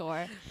Tomatoes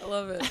score. I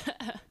love it.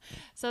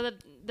 So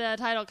the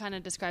title kind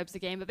of describes the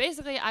game. But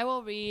basically, I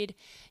will read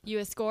you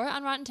a score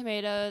on Rotten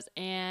Tomatoes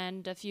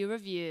and a few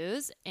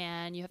reviews.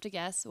 And you have to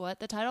guess what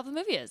the title of the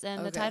movie is.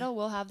 And the title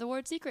will have the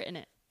word secret in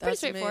it. Pretty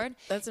straightforward.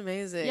 That's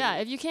amazing. Yeah,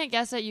 if you can't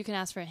guess it, you can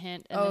ask for a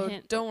hint. And the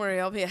hint don't worry.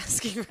 I'll be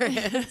asking for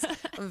hints.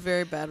 I'm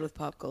very bad with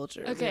pop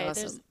culture. Okay,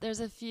 awesome. there's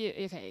a few.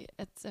 Okay,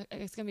 it's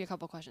going to be a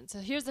couple questions. So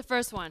here's the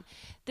first one.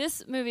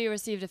 This movie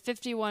received a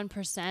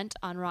 51%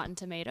 on Rotten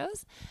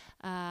Tomatoes.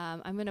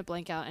 I'm going to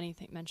blank out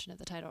anything mention of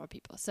the title or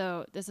people.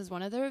 So this is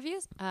one of the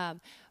reviews.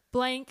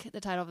 Blank, the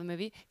title of the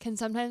movie, can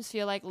sometimes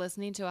feel like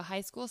listening to a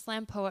high school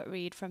slam poet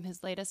read from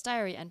his latest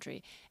diary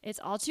entry. It's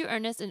all too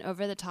earnest and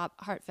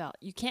over-the-top heartfelt.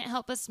 You can't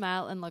help but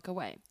smile and look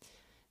away.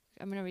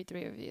 I'm going to read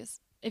 3 reviews.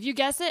 If you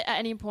guess it at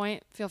any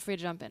point, feel free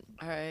to jump in.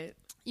 All right.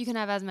 You can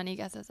have as many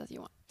guesses as you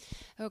want.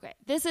 Okay.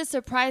 This is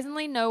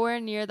surprisingly nowhere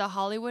near the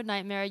Hollywood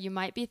nightmare you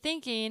might be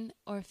thinking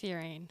or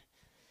fearing.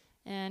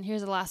 And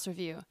here's the last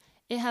review.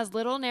 It has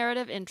little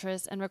narrative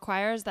interest and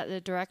requires that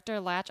the director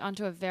latch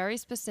onto a very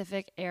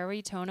specific,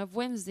 airy tone of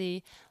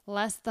whimsy,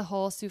 lest the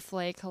whole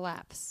souffle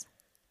collapse.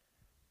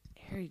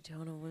 Airy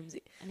tone of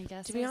whimsy. Any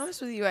guesses? To be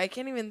honest with you, I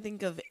can't even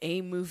think of a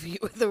movie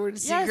with the word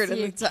secret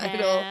in the title.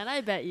 Can.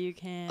 I bet you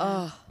can.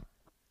 Oh,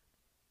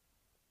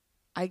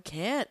 I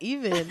can't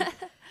even.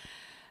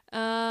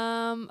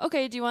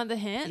 Okay, do you want the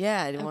hint?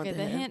 Yeah, I do want the hint.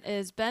 Okay, the hint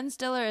is Ben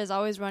Stiller is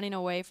always running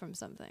away from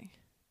something.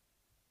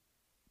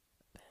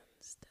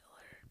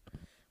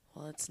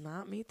 Well, it's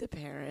not Meet the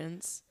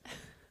Parents.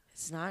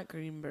 It's not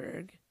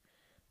Greenberg.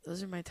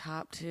 Those are my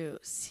top 2.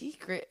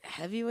 Secret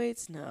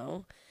heavyweights?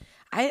 No.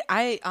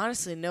 I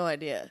honestly no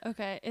idea.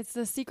 Okay, it's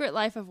The Secret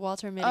Life of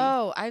Walter Mitty.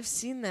 Oh, I've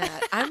seen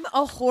that. I'm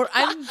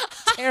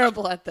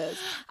terrible at this.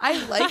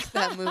 I like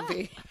that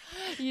movie.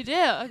 You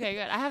do? Okay,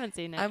 good. I haven't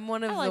seen it. I'm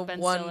one of the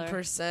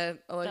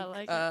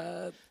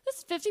 1%. This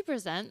is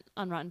 50%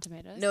 on Rotten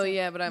Tomatoes. No,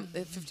 yeah, but I'm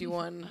at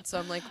 51, so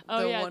I'm like the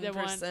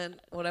 1%,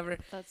 whatever.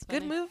 That's funny.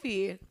 Good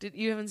movie.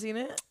 You haven't seen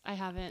it? I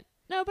haven't.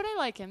 No, but I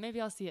like him.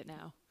 Maybe I'll see it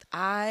now.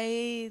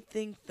 I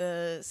think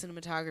the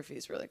cinematography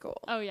is really cool.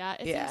 Oh, yeah?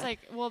 It seems like,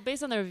 well,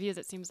 based on the reviews,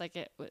 it seems like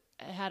it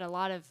had a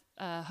lot of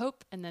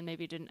hope and then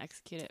maybe didn't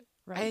execute it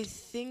right. I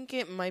think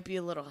it might be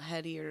a little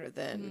headier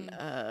than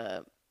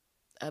a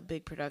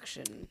big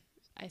production.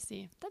 I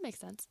see. That makes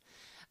sense.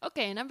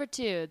 Okay, number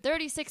 2,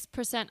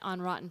 36%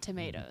 on Rotten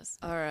Tomatoes.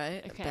 All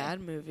right, okay. Bad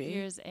movie.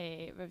 Here's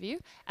a review.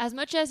 As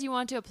much as you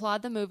want to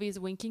applaud the movie's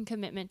winking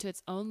commitment to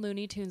its own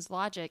Looney Tunes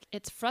logic,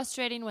 it's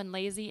frustrating when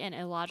lazy and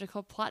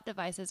illogical plot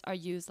devices are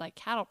used like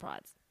cattle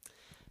prods.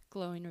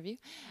 Glowing review.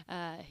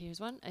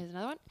 Here's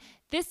another one.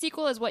 This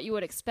sequel is what you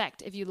would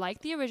expect. If you like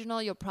the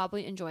original, you'll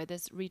probably enjoy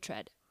this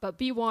retread. But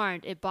be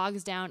warned, it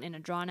bogs down in a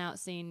drawn-out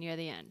scene near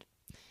the end.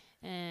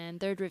 And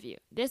third review.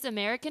 This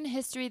American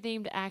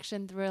history-themed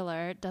action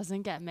thriller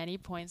doesn't get many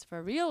points for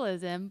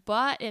realism,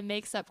 but it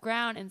makes up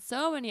ground in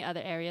so many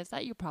other areas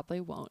that you probably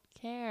won't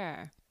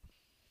care.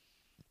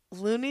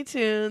 Looney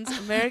Tunes,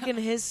 American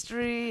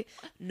history,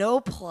 no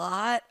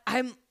plot.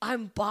 I'm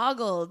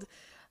boggled.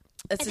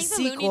 It's a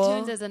sequel. The Looney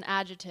Tunes is an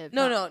adjective.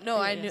 No.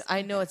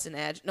 I know it's an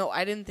adjective. No,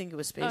 I didn't think it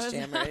was Space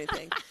Jam or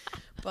anything.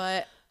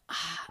 But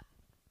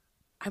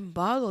I'm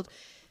boggled.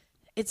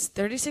 It's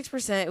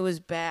 36%. It was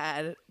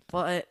bad.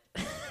 But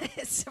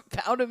it's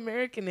about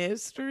American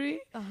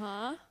history.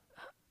 Uh-huh.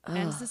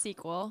 And it's a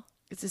sequel.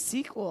 It's a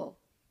sequel.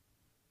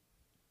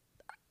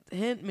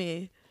 Hint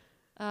me.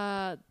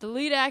 The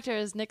lead actor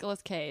is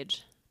Nicolas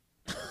Cage.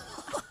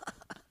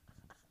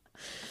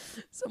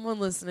 Someone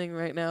listening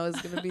right now is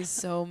going to be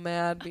so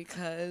mad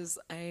because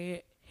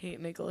I hate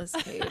Nicolas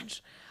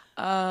Cage.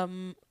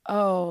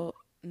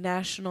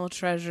 National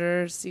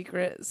Treasure,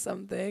 Secret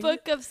something.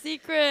 Book of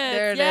Secrets.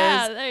 There it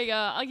is. There you go.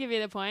 I'll give you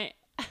the point.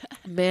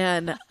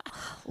 Man,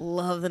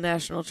 love the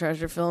National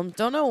Treasure film.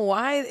 Don't know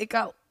why it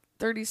got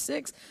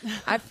 36.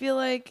 I feel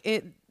like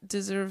it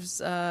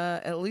deserves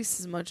at least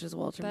as much as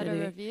Walter Mitty. Better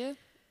review?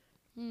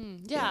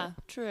 Yeah,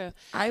 true.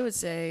 I would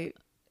say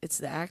it's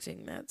the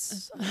acting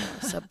that's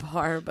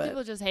subpar, but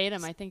people just hate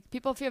him. I think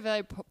people feel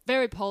very,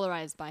 very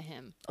polarized by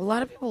him. A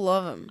lot of people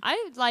love him.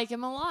 I like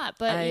him a lot,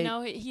 but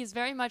he's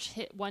very much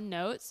hit one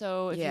note.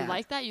 So if you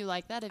like that, you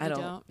like that. If you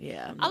don't,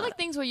 I like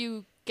things where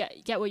you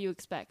get what you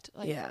expect.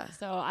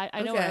 So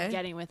I know what I'm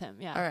getting with him.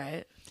 Yeah. All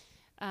right.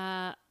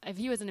 If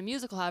he was in a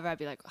musical, however, I'd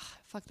be like,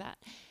 fuck that.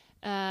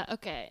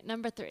 Okay,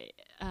 number 3.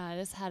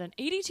 This had an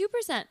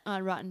 82%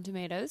 on Rotten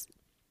Tomatoes.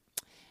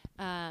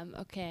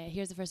 Okay,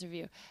 here's the first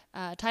review.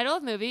 Title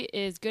of movie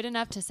is good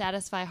enough to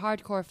satisfy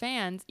hardcore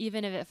fans,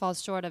 even if it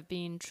falls short of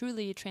being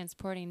truly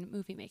transporting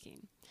movie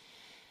making.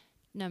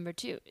 Number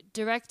 2,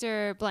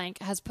 director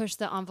blank has pushed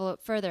the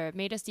envelope further,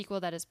 made a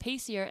sequel that is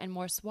pacier and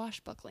more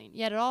swashbuckling,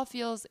 yet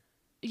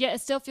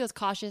it still feels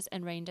cautious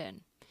and reined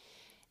in.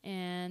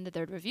 And the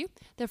third review,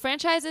 the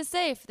franchise is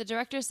safe. The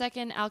director's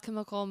second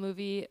alchemical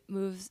movie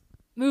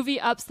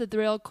ups the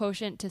thrill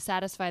quotient to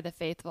satisfy the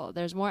faithful.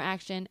 There's more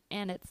action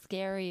and it's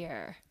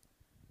scarier.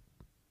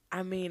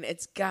 I mean,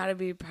 it's got to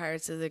be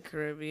Pirates of the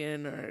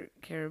Caribbean or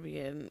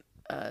Caribbean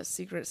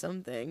Secret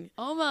something.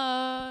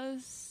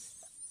 Almost.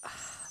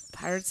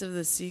 Pirates of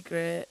the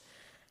Secret.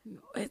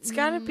 It's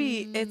got to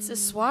be. It's a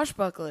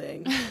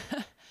swashbuckling.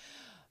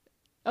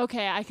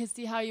 Okay, I can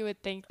see how you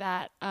would think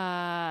that.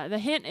 The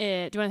hint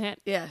is... Do you want a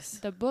hint? Yes.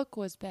 The book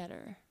was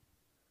better.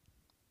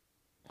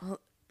 Well,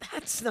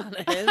 that's not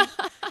a hint.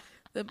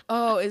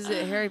 Is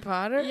it Harry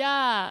Potter?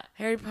 Yeah.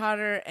 Harry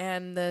Potter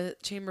and the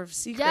Chamber of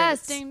Secrets.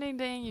 Yes, ding, ding,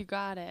 ding. You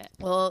got it.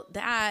 Well,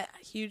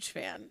 huge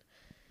fan.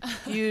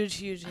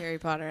 Huge Harry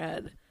Potter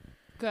head.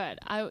 Good.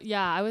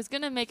 I was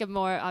going to make a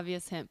more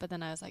obvious hint, but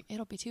then I was like,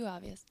 it'll be too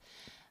obvious.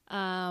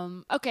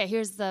 Okay,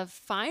 here's the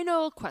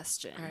final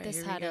question. All right, this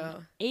here had we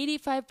an go.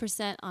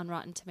 85% on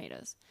Rotten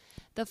Tomatoes.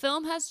 The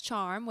film has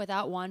charm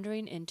without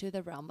wandering into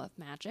the realm of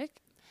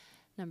magic.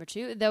 Number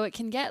 2, though it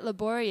can get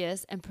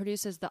laborious and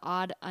produces the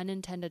odd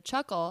unintended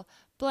chuckle,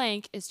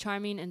 blank is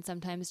charming and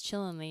sometimes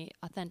chillingly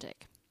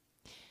authentic.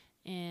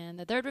 And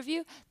the third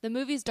review, the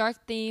movie's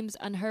dark themes,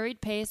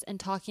 unhurried pace, and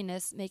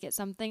talkiness make it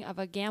something of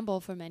a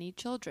gamble for many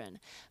children.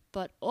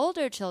 But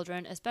older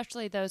children,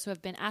 especially those who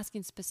have been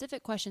asking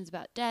specific questions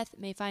about death,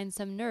 may find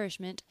some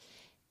nourishment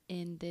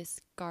in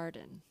this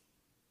garden.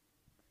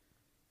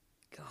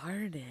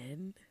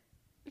 Garden?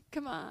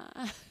 Come on.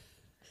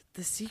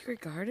 The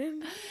Secret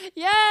Garden?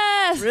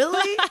 Yes!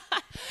 Really?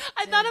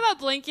 I thought about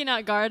blinking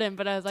out garden,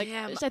 but I was like,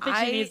 Damn, I think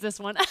she needs this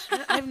one.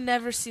 I've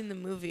never seen the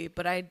movie,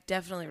 but I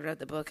definitely read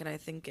the book, and I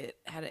think it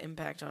had an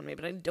impact on me,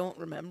 but I don't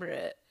remember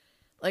it.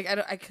 Like,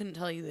 I couldn't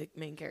tell you the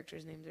main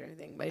characters' names or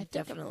anything, but I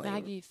definitely...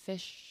 Maggie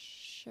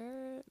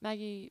Fisher?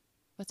 Maggie...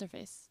 What's her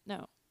face?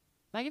 No.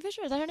 Maggie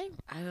Fisher? Is that her name?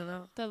 I don't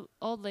know. The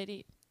old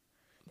lady.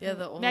 Yeah,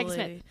 the old Maggie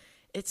lady. Smith.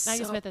 It's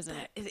Maggie so, Smith, isn't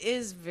it? It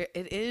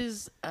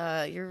is,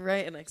 you're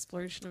right, an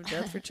exploration of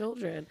death for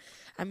children.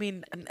 I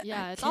mean...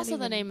 Yeah, it's also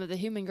the name of the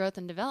Human Growth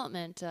and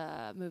Development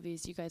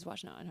movies you guys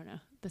watch. No, I don't know.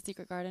 The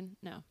Secret Garden?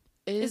 No.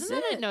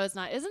 Isn't it? No, it's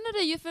not. Isn't it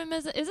a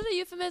euphemism? Is it a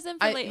euphemism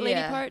for lady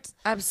parts?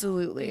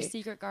 Absolutely. Your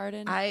secret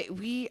garden. I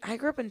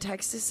grew up in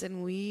Texas,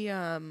 and we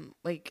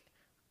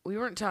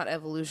weren't taught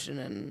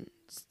evolution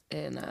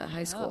in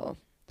high school.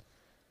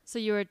 So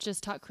you were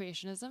just taught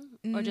creationism,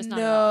 or just not?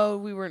 No,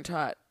 we weren't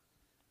taught.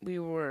 We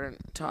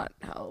weren't taught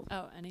how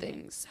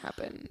things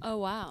happen. Oh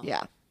wow.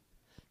 Yeah.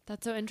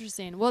 That's so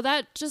interesting. Well,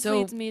 that just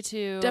leads me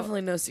to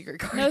definitely no secret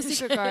garden. No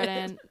secret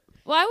garden.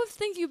 Well, I would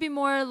think you'd be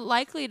more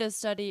likely to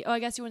study... Oh, I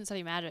guess you wouldn't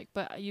study magic,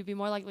 but you'd be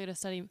more likely to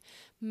study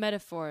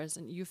metaphors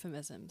and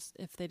euphemisms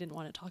if they didn't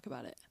want to talk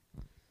about it.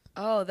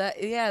 Oh,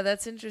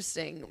 that's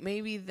interesting.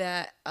 Maybe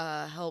that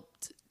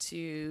helped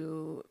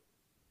to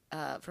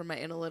for my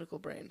analytical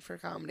brain for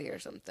comedy or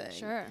something.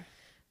 Sure.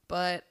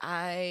 But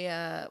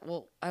I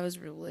was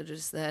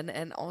religious then,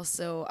 and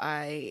also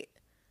I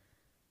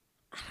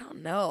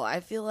don't know. I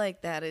feel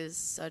like that is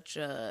such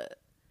a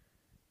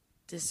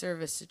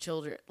disservice to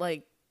children.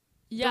 Like,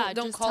 yeah,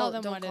 don't just call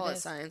tell them what it it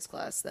is. Science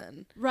class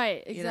then.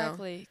 Right,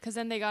 exactly. Because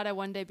then they gotta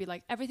one day be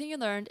like, everything you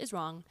learned is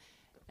wrong,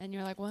 and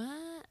you're like,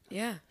 what?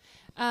 Yeah.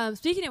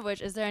 Speaking of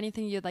which, is there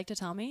anything you'd like to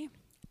tell me?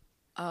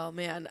 Oh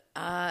man,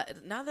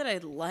 not that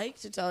I'd like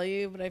to tell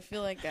you, but I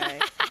feel like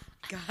I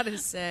gotta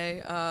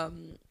say,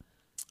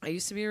 I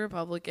used to be a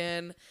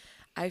Republican.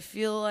 I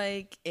feel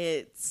like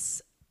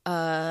it's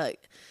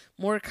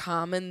more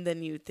common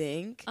than you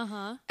think.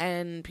 Uh-huh.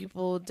 And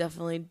people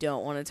definitely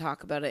don't want to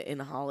talk about it in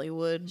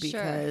Hollywood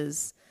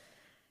because,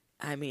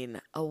 I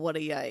mean, what a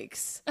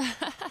yikes.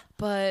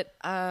 But,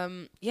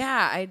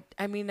 yeah,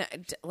 I mean,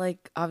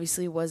 like,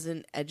 obviously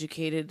wasn't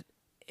educated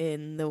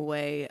in the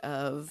way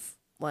of,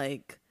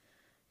 like,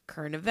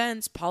 current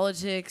events,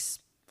 politics,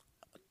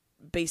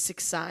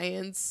 basic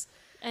science.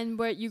 And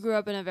where you grew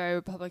up in a very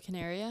Republican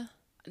area?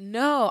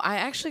 No, I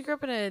actually grew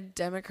up in a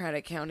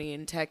Democratic county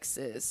in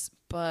Texas,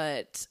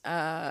 but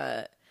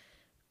my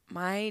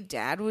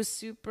dad was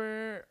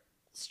super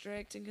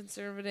strict and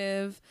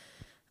conservative.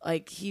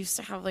 Like, he used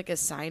to have, like, a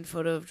signed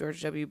photo of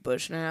George W.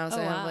 Bush in our house.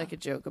 I have, like, a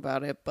joke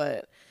about it,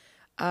 but,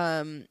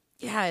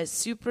 yeah,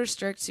 super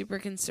strict, super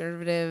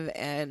conservative,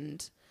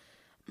 and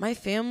my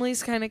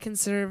family's kind of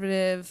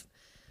conservative,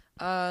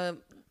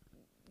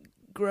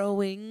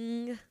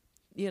 growing,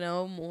 you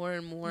know, more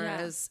and more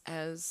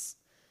as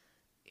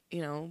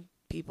you know,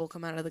 people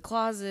come out of the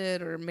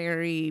closet or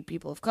marry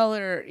people of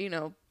color, you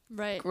know,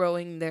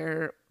 growing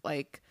their,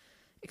 like,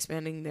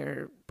 expanding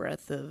their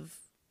breadth of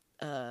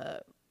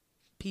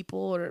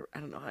people, or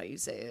I don't know how you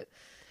say it.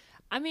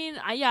 I mean,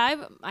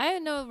 I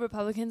know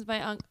Republicans.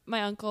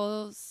 My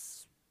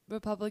uncle's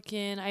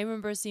Republican. I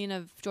remember seeing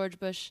a George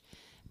Bush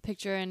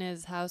picture in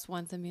his house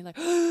once and being like,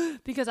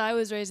 because I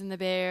was raised in the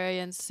Bay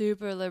Area and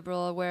super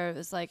liberal, where it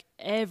was like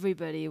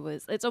everybody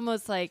was. It's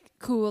almost like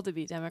cool to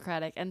be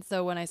Democratic. And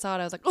so when I saw it,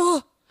 I was like,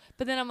 oh.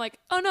 But then I'm like,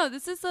 oh no,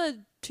 this is a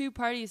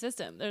 2-party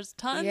system. There's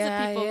tons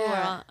of people who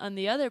are on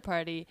the other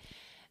party.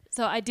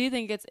 So I do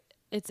think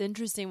it's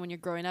interesting when you're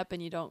growing up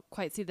and you don't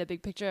quite see the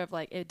big picture of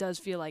like, it does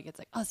feel like it's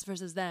like us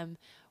versus them,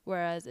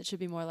 whereas it should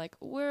be more like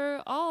we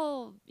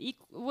all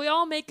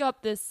make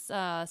up this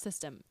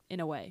system in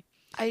a way.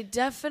 I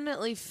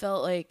definitely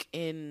felt like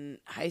in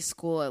high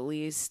school, at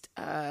least,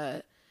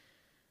 that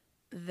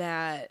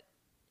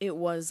it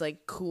was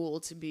like cool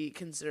to be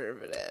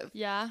conservative.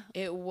 Yeah.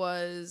 It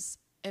was,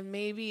 and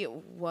maybe it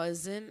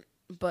wasn't,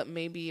 but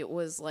maybe it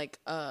was like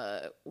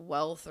a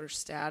wealth or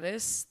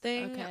status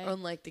thing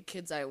on like the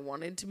kids I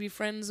wanted to be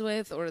friends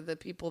with, or the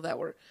people that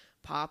were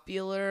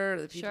popular,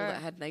 or the people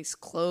that had nice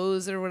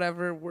clothes or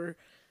whatever were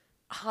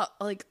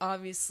like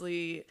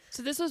obviously.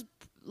 So this was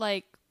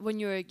like when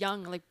you were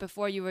young, like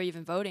before you were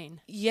even voting.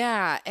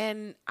 Yeah.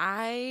 And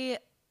I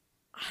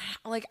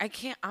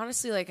can't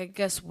honestly, like, I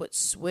guess what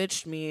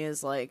switched me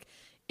is like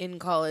in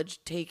college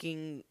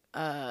taking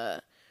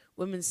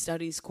women's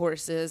studies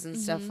courses and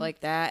stuff like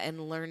that,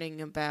 and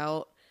learning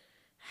about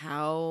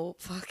how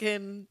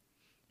fucking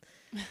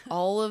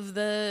all of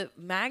the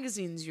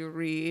magazines you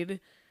read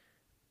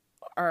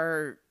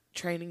are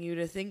training you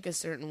to think a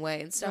certain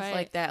way and stuff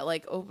like that,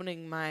 like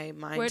opening my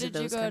mind to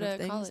those kind of things. Where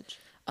did you go to college?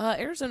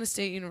 Arizona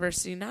State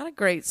University, not a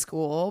great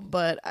school,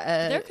 but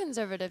they're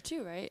conservative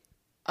too, right?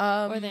 Or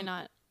are they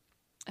not?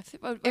 I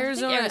think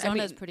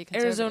Arizona's pretty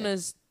conservative.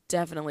 Arizona's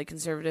definitely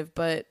conservative,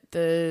 but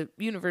the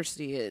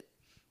university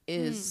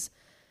is,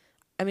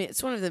 I mean,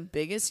 it's one of the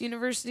biggest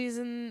universities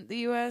in the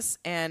U.S.,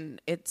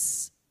 and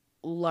it's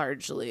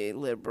largely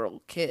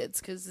liberal kids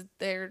because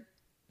they're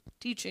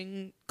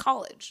teaching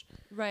college.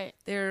 Right.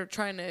 They're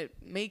trying to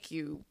make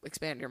you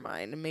expand your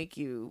mind and make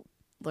you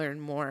learn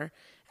more.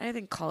 And I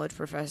think college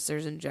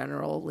professors in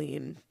general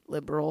lean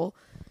liberal.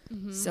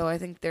 So I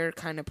think they're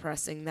kind of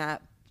pressing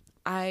that.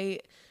 I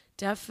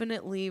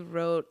definitely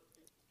wrote,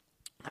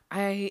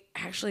 I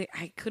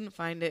couldn't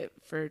find it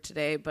for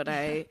today, but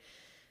I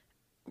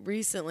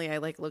recently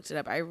looked it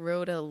up. I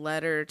wrote a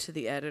letter to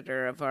the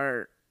editor of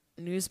our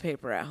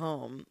newspaper at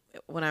home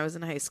when I was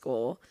in high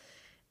school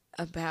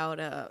about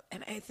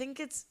and I think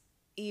it's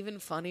even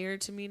funnier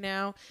to me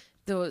now,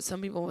 though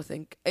some people will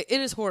think it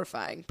is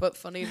horrifying, but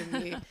funny to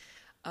me,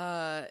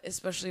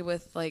 especially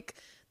with like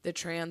the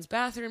trans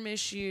bathroom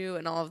issue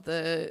and all of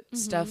the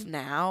stuff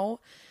now.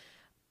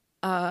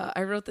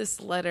 I wrote this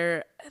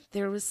letter.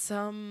 There was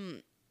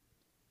some,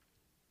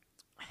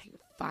 I think,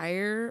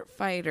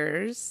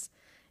 firefighters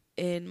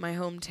in my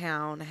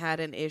hometown had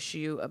an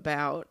issue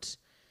about,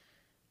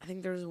 I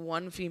think there was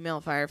one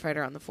female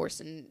firefighter on the force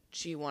and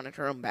she wanted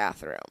her own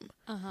bathroom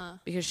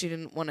because she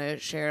didn't want to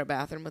share a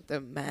bathroom with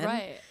the men.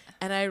 Right.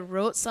 And I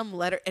wrote some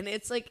letter, and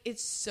it's like,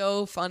 it's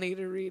so funny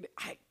to read.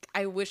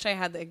 I wish I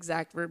had the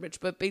exact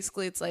verbiage, but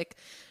basically it's like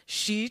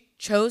she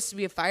chose to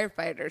be a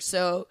firefighter,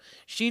 so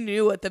she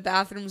knew what the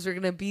bathrooms were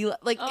going to be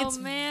like. Like, it's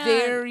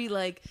very,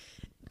 like,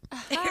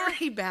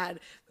 very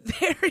bad.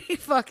 Very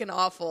fucking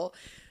awful.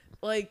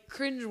 Like,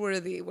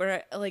 cringeworthy,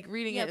 where I, like,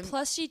 reading it.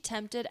 Plus she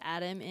tempted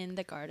Adam in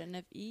the Garden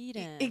of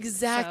Eden.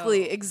 Exactly.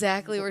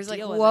 Where it's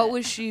like, what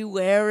was she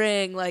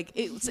wearing? Like,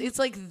 it's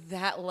like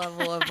that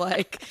level of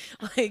like,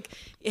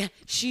 yeah,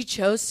 she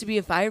chose to be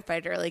a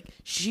firefighter. Like,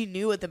 she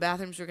knew what the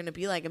bathrooms were going to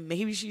be like, and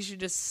maybe she should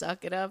just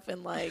suck it up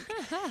and, like,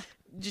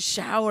 just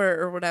shower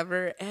or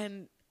whatever.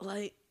 And,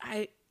 like,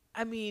 I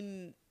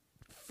mean,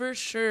 for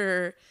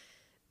sure,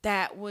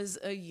 that was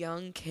a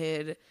young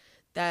kid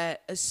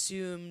that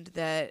assumed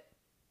that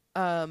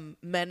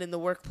men in the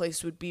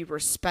workplace would be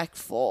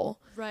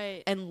respectful,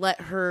 right, and let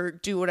her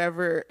do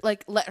whatever,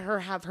 like let her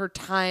have her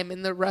time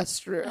in the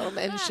restroom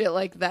and shit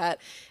like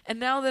that. And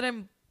now that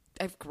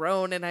I've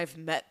grown and I've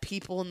met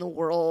people in the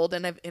world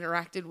and I've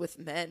interacted with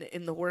men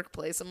in the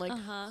workplace, I'm like,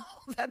 oh,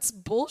 that's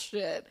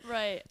bullshit.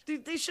 Right.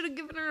 Dude, they should have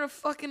given her a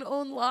fucking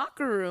own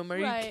locker room. Are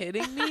you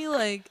kidding me?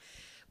 Like,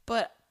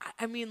 but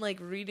I mean, like,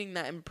 reading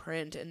that in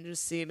print and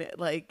just seeing it,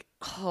 like,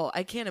 oh,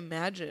 I can't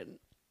imagine.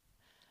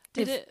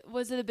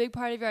 Was it a big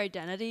part of your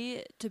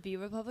identity to be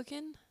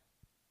Republican?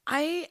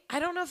 I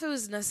don't know if it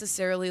was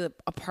necessarily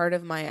a part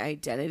of my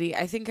identity.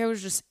 I think I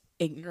was just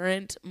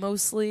ignorant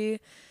mostly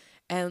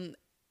and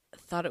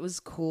thought it was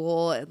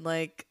cool, and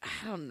like,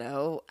 I don't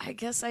know. I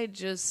guess I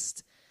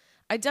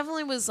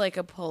definitely was like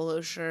a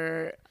polo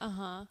shirt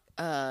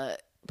and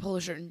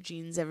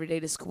jeans every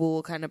day to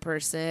school kind of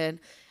person,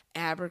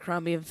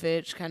 Abercrombie and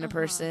Fitch kind of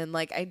person.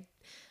 Like,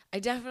 I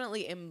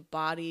definitely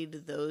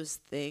embodied those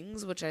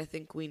things, which I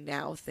think we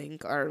now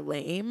think are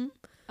lame.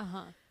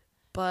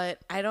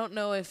 But I don't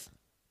know if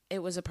it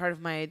was a part of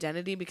my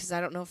identity because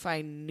I don't know if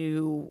I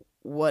knew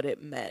what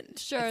it meant.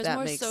 Sure, it's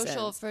more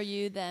social for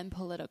you than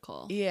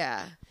political.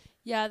 Yeah.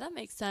 Yeah, that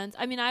makes sense.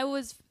 I mean,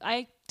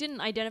 I didn't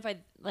identify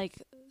like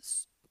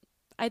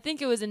I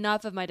think it was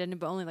enough of my identity,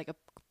 but only like a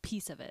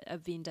piece of it,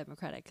 of being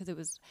Democratic, because it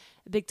was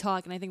a big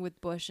talk. And I think with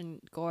Bush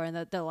and Gore and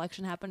the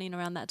election happening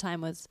around that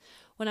time was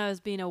when I was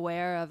being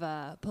aware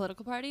of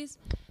political parties.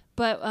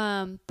 But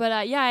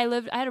yeah,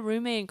 I had a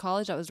roommate in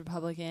college that was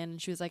Republican,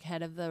 and she was like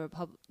head of the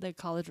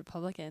college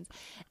Republicans,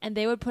 and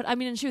they would put, I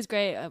mean, and she was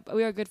great.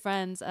 We were good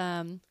friends,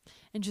 and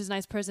she was a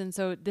nice person.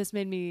 So this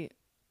made me,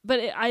 but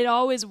I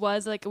always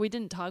was like, we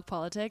didn't talk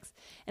politics,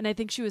 and I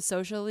think she was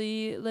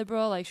socially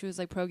liberal, like she was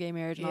like pro gay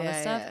marriage and all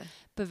this stuff,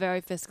 but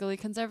very fiscally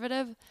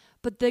conservative.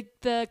 But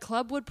the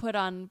club would put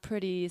on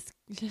pretty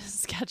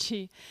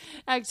sketchy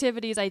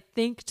activities, I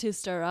think, to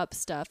stir up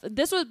stuff.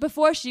 This was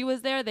before she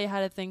was there. They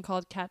had a thing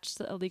called Catch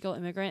the Illegal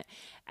Immigrant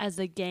as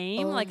a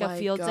game, like a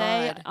field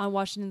day on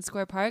Washington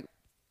Square Park,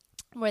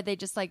 where they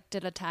just like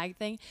did a tag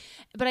thing.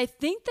 But I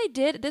think they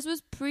did. This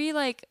was pre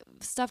like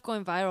stuff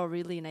going viral,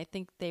 really, and I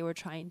think they were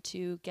trying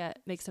to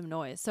make some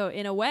noise. So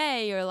in a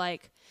way, you're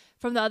like,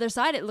 from the other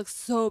side, it looks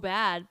so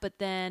bad, but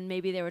then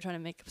maybe they were trying to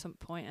make some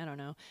point. I don't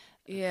know.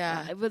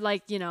 Yeah. It would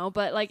like,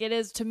 but like it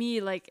is to me,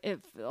 like it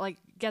like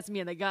gets me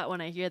in the gut when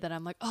I hear that.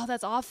 I'm like, oh,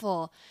 that's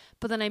awful.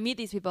 But then I meet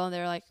these people and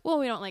they're like, well,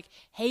 we don't like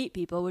hate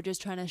people. We're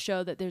just trying to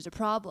show that there's a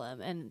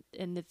problem. And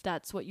if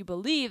that's what you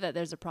believe, that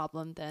there's a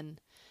problem, then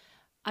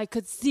I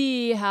could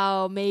see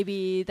how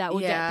maybe that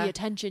would get the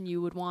attention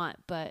you would want.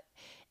 But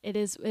it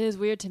is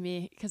weird to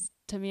me, because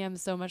to me, I'm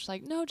so much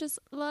like, no, just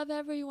love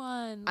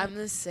everyone. I'm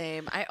the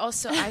same.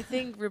 I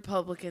think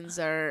Republicans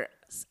are,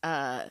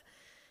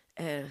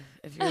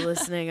 if you're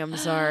listening, I'm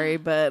sorry,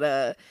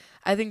 but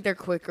I think they're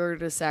quicker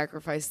to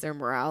sacrifice their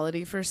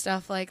morality for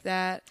stuff like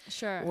that.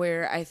 Sure.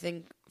 Where I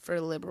think for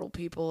liberal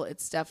people,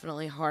 it's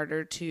definitely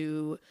harder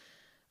to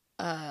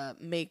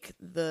make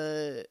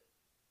the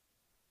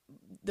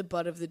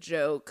butt of the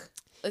joke.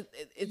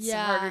 It's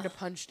harder to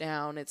punch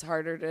down. It's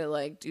harder to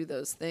like do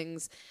those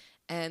things,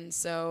 and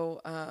so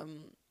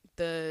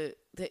the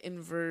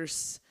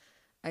inverse,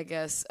 I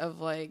guess, of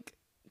like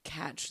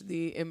catch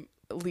the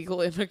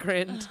illegal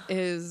immigrant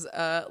is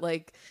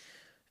like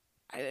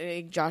I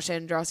think Josh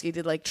Androsky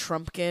did like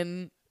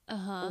Trumpkin,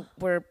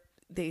 where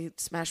they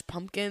smash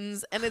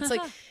pumpkins, and it's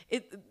like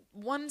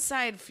one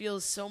side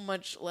feels so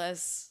much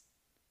less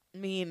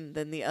mean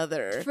than the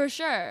other, for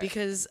sure,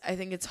 because I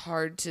think it's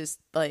hard to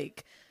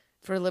like,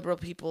 for liberal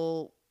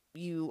people,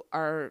 you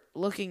are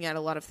looking at a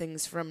lot of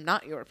things from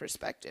not your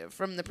perspective,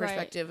 from the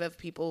perspective of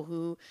people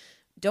who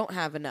don't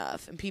have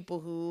enough, and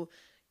people who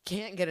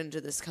can't get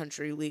into this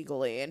country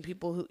legally, and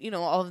people who,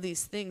 all of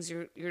these things,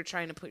 you're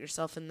trying to put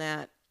yourself in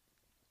that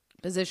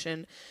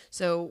position.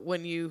 So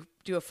when you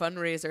do a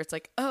fundraiser, it's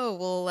like, oh,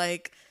 well,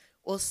 like,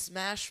 we'll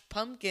smash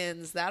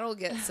pumpkins, that'll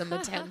get some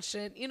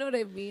attention. You know what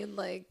I mean?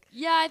 Like,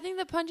 yeah, I think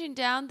the punching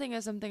down thing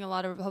is something a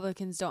lot of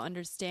Republicans don't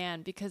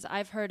understand, because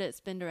I've heard it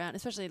spinned around,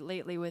 especially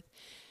lately with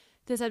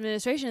this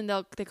administration.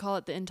 They call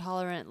it the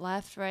intolerant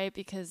left, right?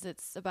 Because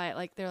it's about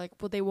like, they're like,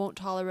 well, they won't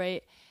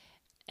tolerate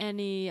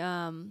any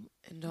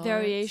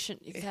variation,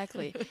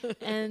 exactly.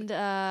 and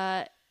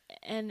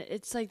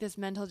it's like this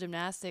mental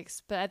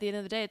gymnastics, but at the end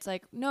of the day, it's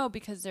like, no,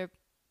 because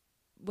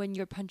when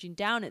you're punching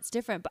down, it's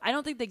different. But I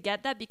don't think they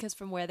get that, because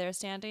from where they're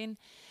standing,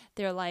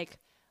 they're like,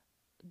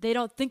 they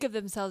don't think of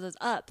themselves as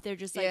up. They're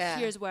just like,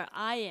 here's where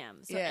I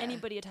am. So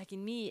anybody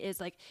attacking me is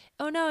like,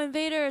 oh no,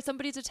 invader,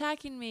 somebody's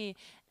attacking me.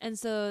 And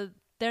so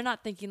they're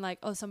not thinking like,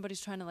 oh,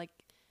 somebody's trying to like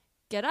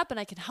get up and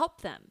I can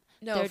help them.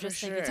 No, they're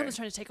just thinking someone's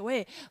trying to take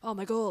away all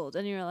my gold.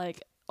 And you're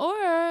like,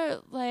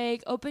 or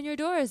like, open your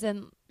doors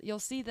and you'll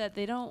see that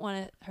they don't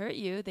want to hurt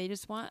you. They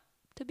just want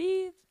to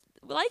be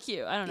like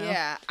you. I don't know.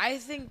 Yeah, I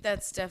think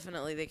that's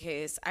definitely the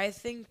case. I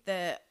think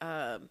that,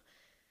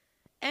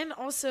 and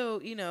also,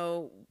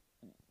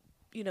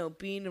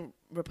 being a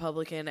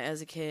Republican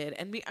as a kid,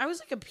 and I was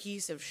like a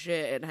piece of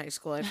shit in high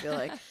school, I feel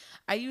like.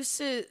 I used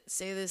to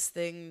say this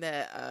thing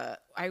that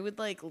I would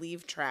like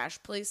leave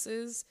trash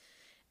places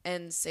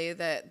and say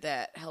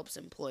that helps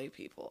employ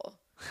people.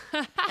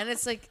 And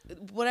it's like,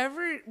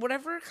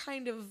 whatever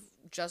kind of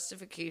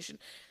justification.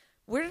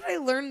 Where did I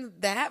learn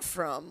that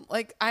from?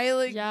 Like, I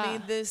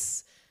made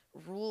this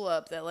rule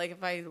up that like,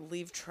 if I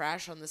leave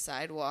trash on the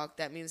sidewalk,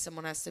 that means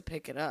someone has to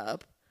pick it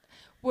up.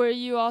 Were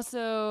you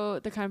also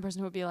the kind of person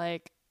who would be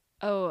like,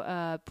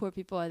 oh, poor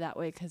people are that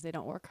way because they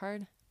don't work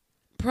hard?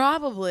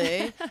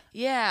 Probably.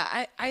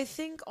 Yeah. I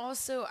think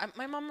also,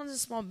 my mom owns a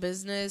small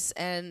business,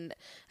 and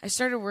I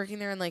started working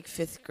there in like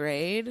 5th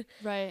grade.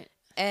 Right.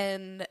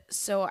 And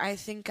so I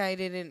think I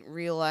didn't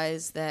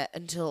realize that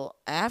until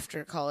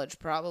after college,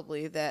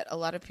 probably, that a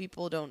lot of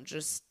people don't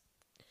just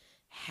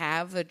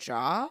have a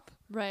job.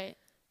 Right.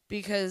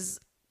 Because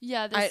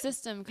the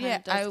system kind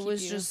of does I keep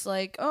was you. just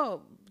like,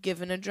 oh,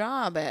 given a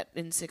job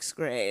in 6th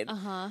grade.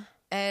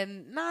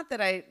 And not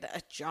that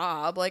a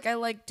job, like I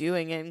like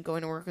doing it and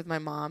going to work with my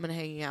mom and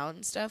hanging out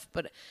and stuff.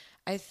 But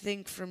I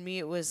think for me,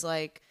 it was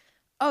like,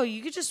 oh,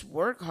 you could just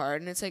work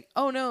hard. And it's like,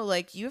 oh no,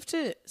 like you have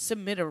to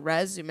submit a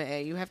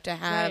resume. You have to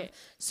have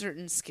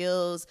certain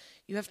skills.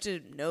 You have to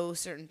know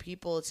certain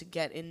people to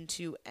get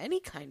into any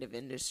kind of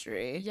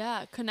industry.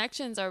 Yeah.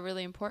 Connections are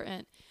really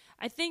important.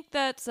 I think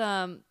that's,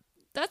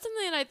 That's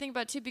something that I think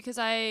about too, because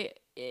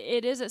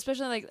it is,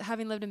 especially like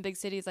having lived in big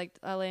cities like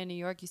LA and New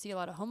York, you see a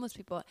lot of homeless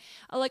people.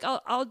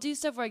 I'll do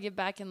stuff where I give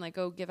back and like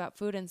go give out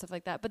food and stuff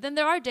like that. But then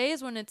there are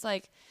days when it's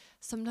like,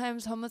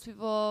 sometimes homeless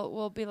people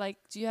will be like,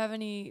 do you have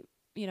any,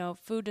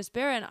 food to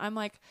spare? And I'm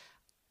like,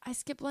 I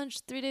skip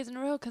lunch 3 days in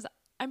a row because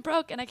I'm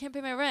broke and I can't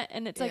pay my rent.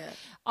 And it's like,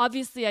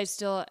 obviously I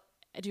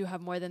do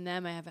have more than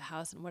them. I have a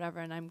house and whatever,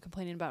 and I'm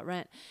complaining about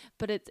rent.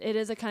 But it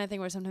is a kind of thing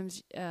where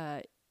sometimes,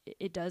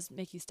 it does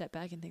make you step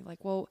back and think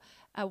like, well,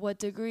 at what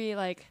degree,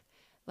 like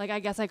I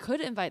guess I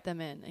could invite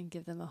them in and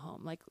give them a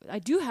home. Like I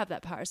do have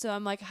that power. So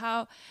I'm like,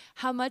 how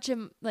much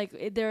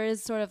there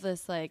is sort of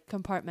this like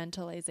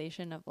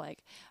compartmentalization of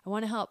like, I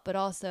want to help, but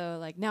also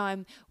like now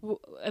am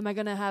I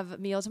going to have a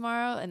meal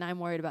tomorrow? And I'm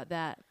worried about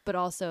that. But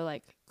also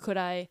like, could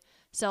I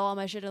sell all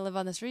my shit and live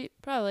on the street?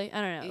 Probably. I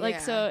don't know.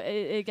 Like, so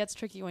it gets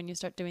tricky when you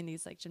start doing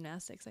these like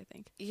gymnastics, I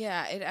think.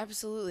 Yeah, it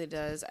absolutely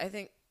does. I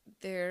think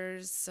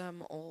there's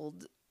some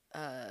old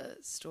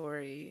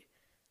story.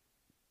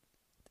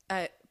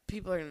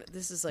 People are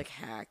this is like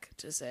hack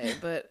to say,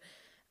 but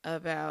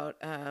about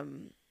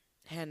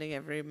handing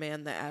every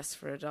man that asks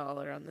for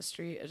 $1 on the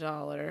street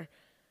 $1,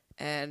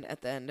 and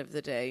at the end of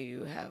the day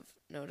you have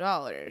no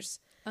dollars.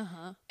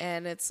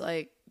 And it's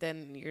like,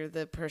 then you're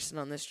the person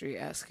on the street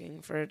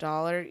asking for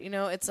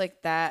 $1. It's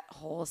like that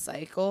whole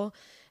cycle.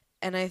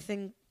 And I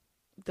think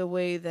the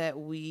way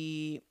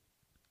we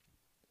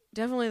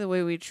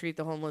treat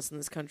the homeless in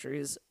this country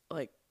is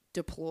like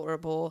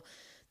deplorable.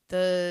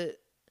 The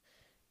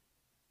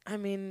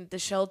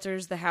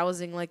shelters, the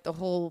housing, like the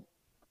whole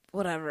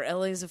whatever.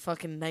 LA's a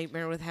fucking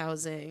nightmare with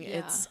housing. Yeah.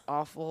 It's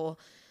awful.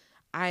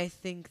 I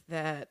think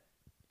that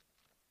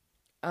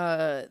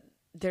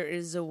there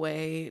is a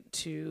way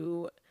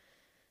to,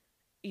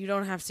 you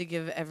don't have to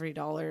give every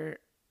dollar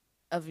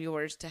of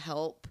yours to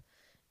help.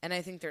 And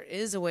I think there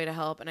is a way to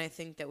help. And I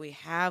think that we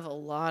have a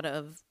lot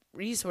of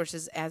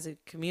resources as a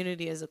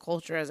community, as a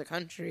culture, as a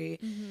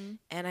country. Mm-hmm.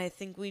 And I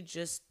think we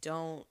just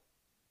don't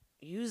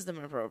use them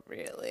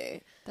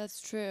appropriately. That's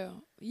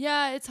true.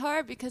 Yeah, it's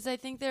hard because I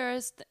think there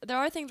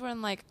are things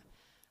when like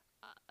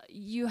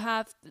you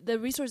have the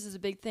resources is a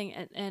big thing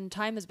and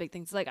time is a big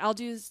thing. So like I'll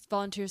do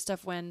volunteer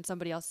stuff when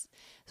somebody else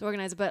is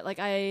organized, but like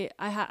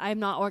I'm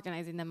not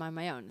organizing them on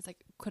my own. It's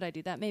like, could I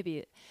do that?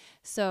 Maybe.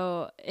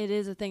 So it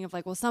is a thing of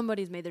like, well,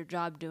 somebody's made their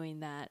job doing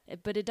that,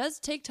 but it does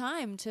take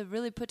time to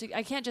really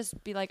I can't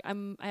just be like, I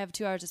have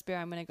 2 hours to spare,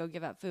 I'm going to go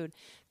give out food,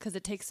 because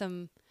it takes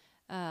some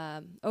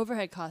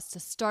overhead costs to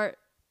start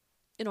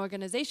an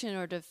organization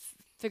or to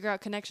figure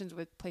out connections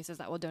with places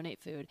that will donate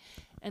food.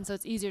 And so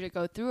it's easier to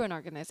go through an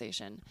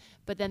organization,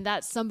 but then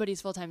that's somebody's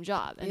full-time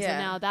job. And so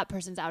now that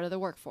person's out of the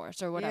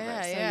workforce or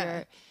whatever.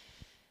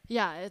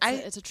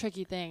 It's a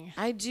tricky thing.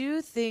 I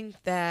do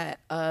think that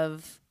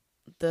of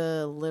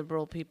the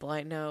liberal people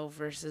I know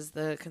versus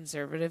the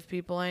conservative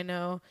people I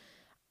know,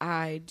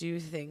 I do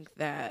think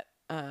that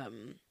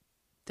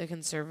the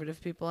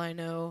conservative people I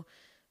know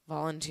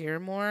volunteer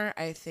more.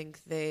 I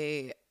think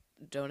they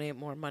donate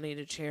more money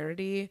to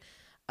charity.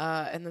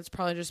 And that's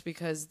probably just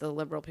because the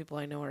liberal people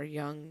I know are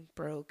young,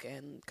 broke,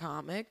 and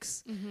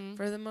comics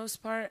for the most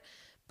part.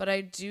 But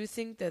I do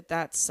think that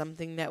that's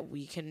something that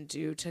we can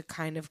do to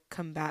kind of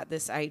combat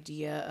this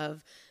idea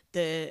of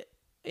the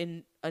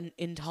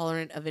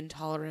intolerant of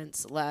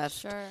intolerance left.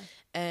 Sure.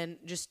 And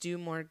just do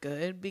more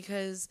good,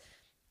 because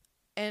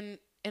I'm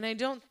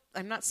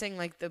not saying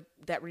like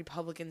that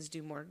Republicans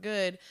do more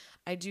good.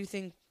 I do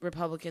think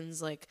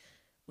Republicans like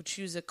would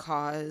choose a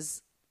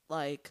cause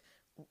like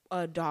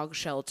a dog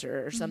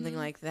shelter or something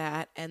like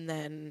that, and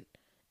then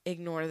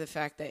ignore the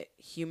fact that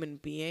human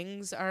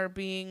beings are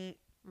being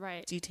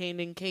detained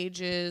in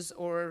cages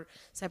or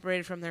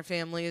separated from their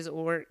families,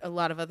 or a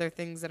lot of other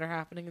things that are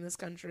happening in this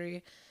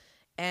country.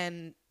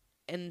 And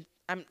I'm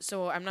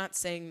not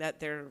saying that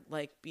they're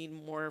like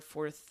being more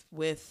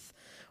forthwith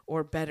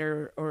or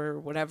better or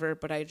whatever,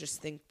 but I just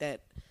think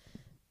that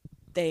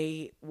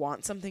they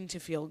want something to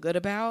feel good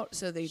about,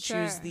 so they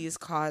choose these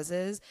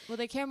causes. Well,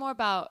 they care more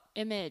about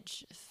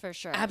image, for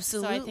sure.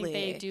 Absolutely. So I think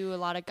they do a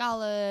lot of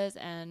galas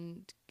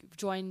and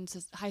join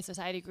high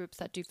society groups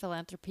that do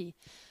philanthropy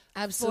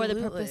for the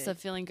purpose of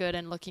feeling good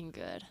and looking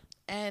good.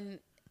 And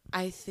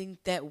I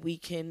think that we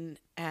can,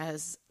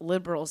 as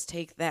liberals,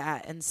 take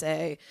that and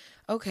say,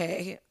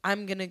 okay,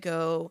 I'm going to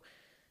go,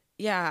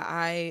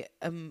 I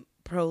am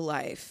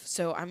pro-life,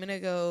 so I'm going to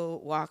go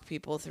walk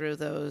people through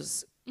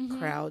those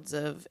crowds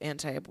of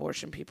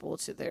anti-abortion people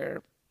to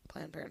their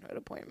Planned Parenthood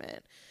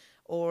appointment.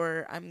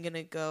 Or I'm going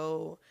to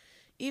go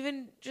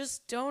even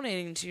just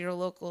donating to your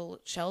local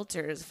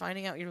shelters,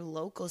 finding out your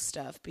local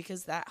stuff,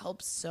 because that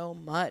helps so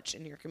much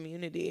in your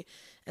community.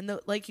 And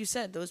like you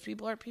said, those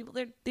people are people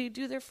that they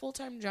do their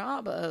full-time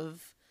job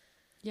of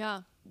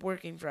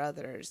working for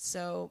others.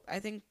 So I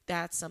think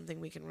that's something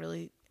we can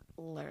really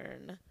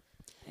learn,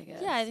 I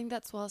guess. Yeah, I think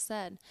that's well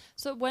said.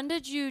 So when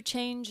did you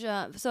change?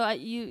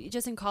 You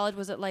just in college,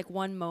 was it like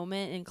one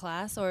moment in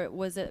class, or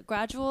was it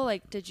gradual?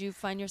 Like, did you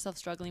find yourself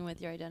struggling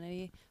with your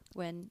identity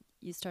when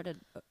you started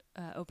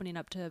opening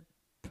up to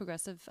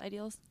progressive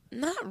ideals?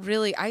 Not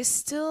really. I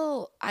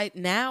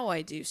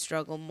do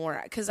struggle more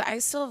because I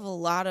still have a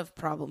lot of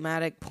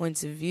problematic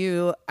points of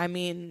view. I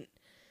mean,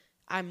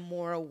 I'm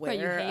more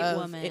aware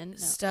of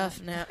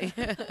stuff now.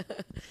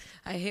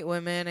 I hate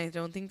women. I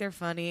don't think they're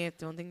funny. I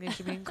don't think they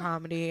should be in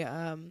comedy.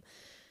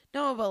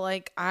 No, but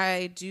like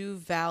I do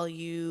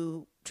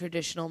value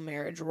traditional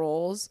marriage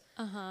roles.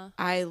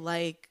 I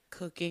like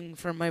cooking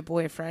for my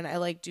boyfriend. I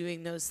like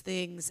doing those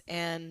things.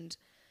 And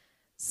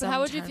but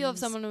how would you feel if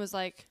someone was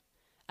like,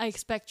 I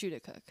expect you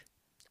to cook?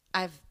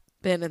 I've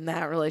been in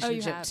that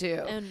relationship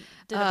too. And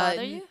did it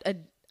bother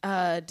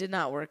you? Did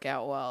not work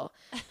out well.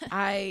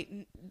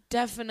 I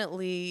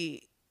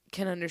definitely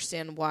can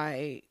understand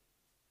why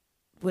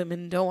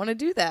women don't want to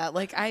do that.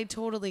 Like, I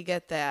totally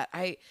get that.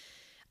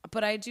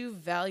 But I do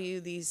value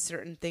these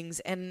certain things,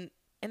 and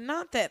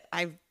not that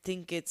I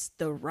think it's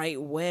the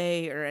right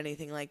way or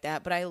anything like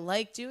that, but I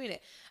like doing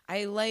it.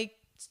 I like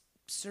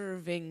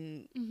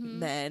serving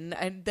men.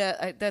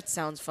 That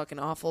sounds fucking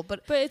awful,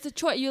 but it's a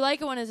choice. You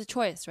like it when it's a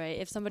choice, right?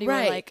 If somebody were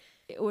like,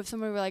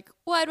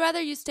 well, I'd rather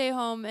you stay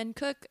home and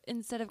cook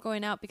instead of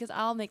going out because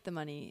I'll make the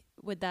money.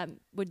 Would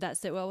that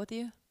sit well with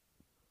you?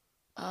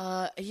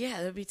 Yeah,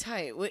 that'd be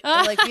tight.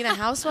 Like being a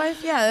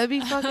housewife, yeah, that'd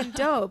be fucking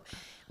dope.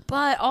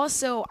 But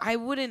also, I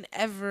wouldn't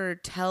ever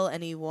tell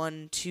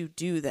anyone to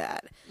do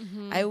that.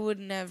 I would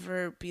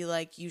never be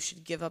like, you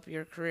should give up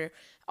your career.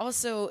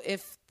 Also,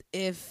 if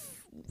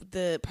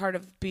the part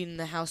of being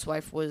the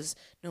housewife was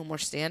no more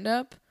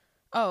stand-up,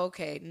 oh,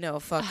 okay, no,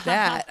 fuck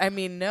that. I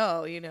mean,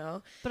 no, you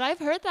know. But I've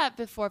heard that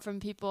before from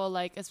people,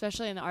 like,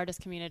 especially in the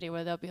artist community,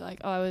 where they'll be like,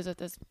 oh, I was with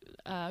this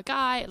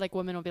guy. Like,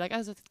 women will be like, I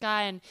was with this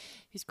guy, and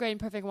he's great and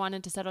perfect,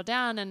 wanted to settle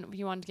down, and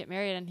he wanted to get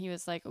married. And he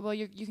was like, well,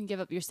 you can give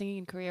up your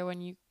singing career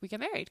when we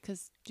get married,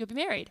 because you'll be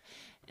married.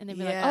 And they'd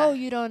be like, oh,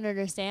 you don't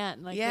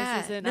understand. Like,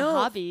 this isn't a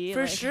hobby.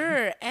 For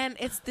sure. And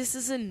this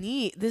is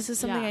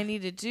something I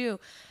need to do.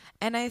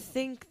 And I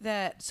think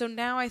that, so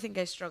now I think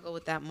I struggle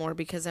with that more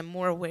because I'm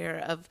more aware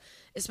of,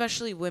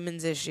 especially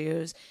women's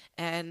issues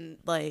and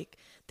like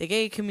the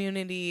gay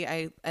community.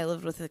 I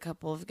lived with a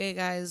couple of gay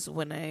guys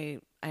when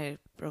I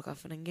broke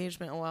off an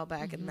engagement a while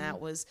back, and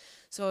that was,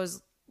 so I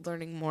was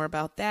learning more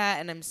about that,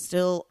 and I'm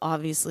still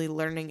obviously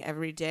learning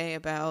every day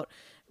about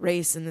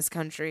race in this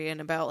country and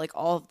about like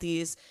all of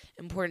these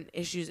important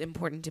issues,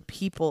 important to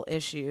people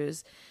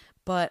issues.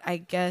 But I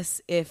guess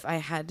if I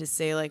had to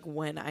say like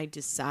when I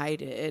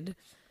decided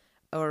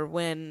or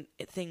when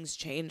things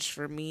changed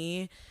for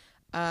me,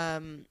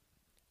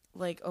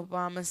 like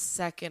Obama's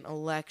second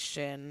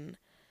election,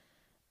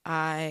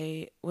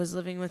 I was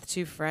living with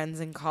two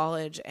friends in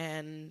college,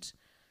 and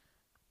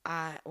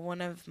one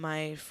of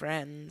my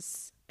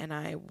friends and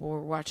I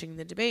were watching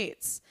the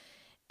debates,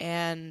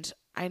 and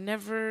I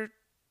never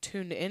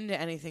tuned into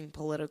anything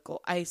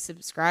political. I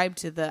subscribed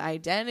to the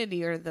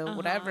identity or the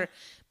whatever,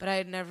 but I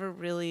had never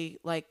really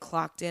like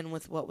clocked in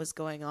with what was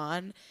going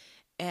on.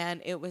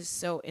 And it was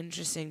so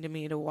interesting to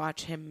me to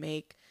watch him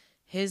make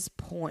his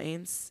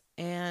points.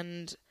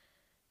 And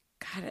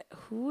God,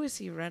 who is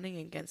he running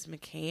against?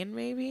 McCain,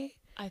 maybe?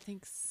 I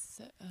think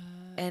so.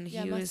 And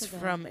he was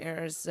from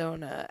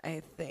Arizona,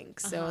 I think.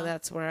 So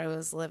that's where I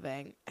was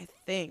living. I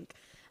think.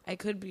 I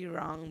could be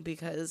wrong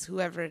because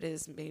whoever it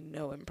is made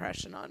no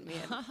impression on me.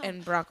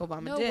 And Barack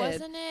Obama did. No,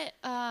 wasn't it?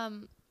 Why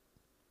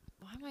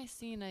am I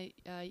seeing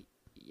a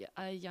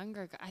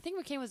younger guy? I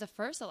think McCain was the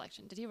first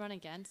election. Did he run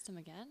against him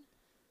again?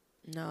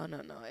 No.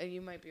 You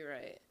might be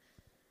right.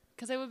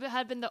 Because it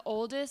had been the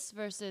oldest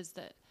versus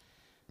the...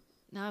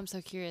 Now I'm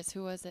so curious.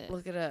 Who was it?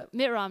 Look it up.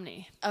 Mitt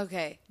Romney.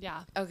 Okay.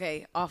 Yeah.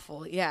 Okay.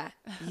 Awful. Yeah.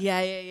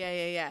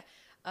 Yeah.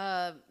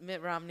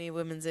 Mitt Romney,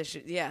 women's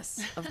issue.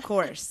 Yes, of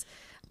course.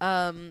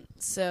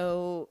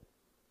 So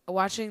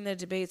watching the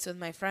debates with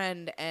my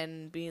friend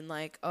and being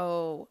like,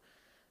 oh,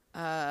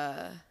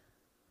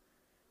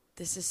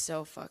 this is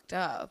so fucked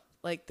up.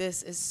 Like,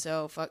 this is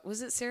so fucked.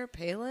 Was it Sarah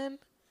Palin?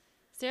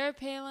 Sarah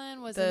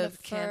Palin was the in the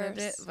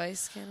candidate, first.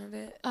 vice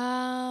candidate?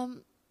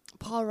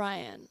 Paul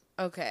Ryan.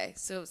 Okay,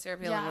 so Sarah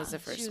Palin was the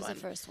first one. She was the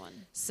first one.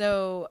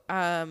 So,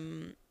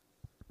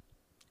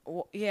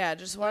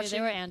 just watching.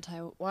 They were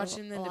anti.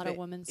 Watching the a debate, lot of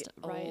women's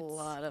rights. A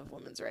lot of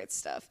women's rights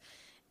stuff,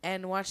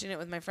 and watching it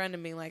with my friend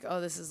and being like, "Oh,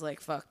 this is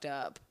like fucked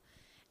up,"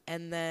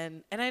 and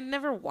I'd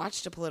never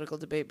watched a political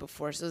debate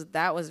before, so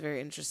that was very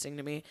interesting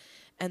to me.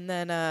 And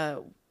then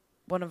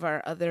one of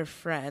our other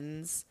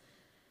friends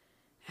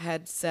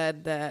had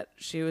said that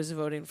she was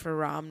voting for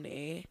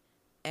Romney,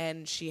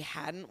 and she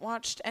hadn't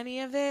watched any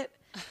of it.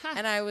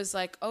 And I was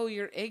like, oh,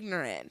 you're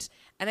ignorant.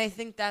 And I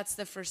think that's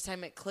the first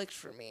time it clicked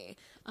for me.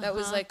 That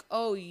was like,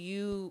 oh,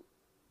 you're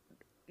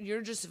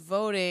just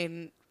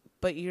voting,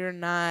 but you're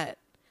not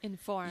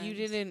informed. You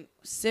didn't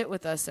sit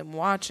with us and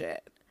watch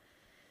it.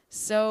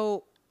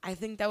 So I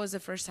think that was the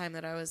first time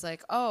that I was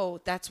like, oh,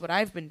 that's what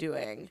I've been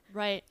doing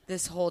right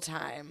this whole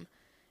time,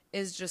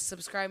 is just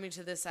subscribing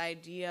to this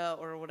idea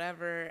or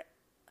whatever.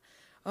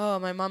 Oh,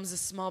 my mom's a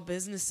small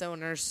business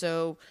owner,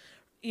 so...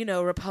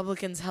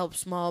 Republicans help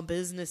small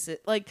businesses.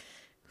 Like,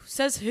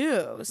 says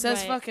who?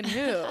 Says fucking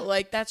who?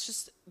 Like, that's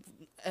just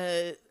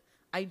a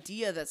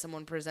idea that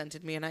someone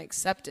presented me and I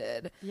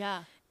accepted.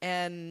 Yeah.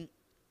 And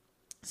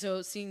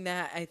so seeing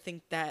that, I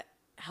think that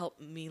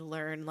helped me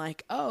learn,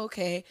 like, oh,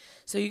 okay,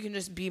 so you can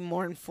just be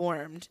more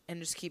informed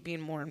and just keep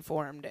being more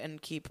informed and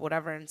keep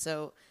whatever. And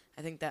so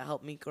I think that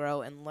helped me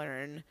grow and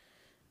learn.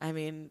 I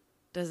mean,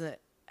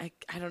 I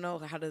don't know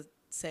how to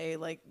say,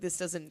 like, this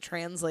doesn't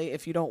translate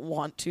if you don't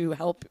want to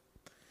help,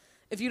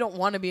 if you don't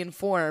want to be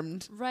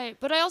informed. Right.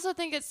 But I also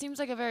think it seems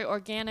like a very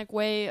organic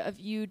way of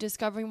you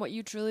discovering what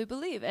you truly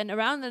believe. And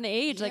around an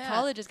age, like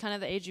college is kind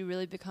of the age you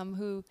really become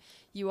who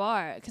you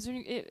are. Because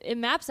it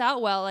maps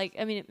out well. Like,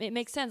 I mean, it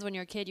makes sense when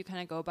you're a kid, you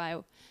kind of go by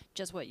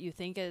just what you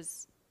think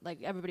is,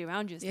 like, everybody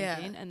around you is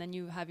thinking. And then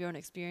you have your own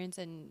experience,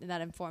 and that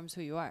informs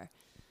who you are.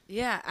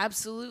 Yeah,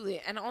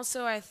 absolutely. And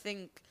also I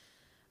think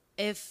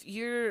if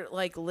you're,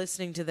 like,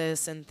 listening to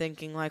this and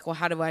thinking, like, well,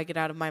 how do I get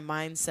out of my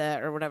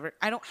mindset or whatever,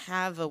 I don't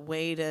have a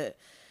way to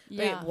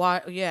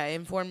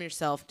inform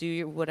yourself, do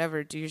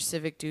your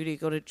civic duty,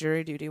 go to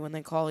jury duty when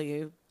they call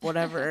you,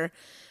 whatever.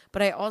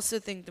 But I also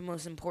think the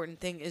most important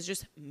thing is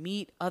just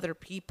meet other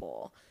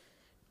people.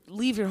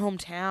 Leave your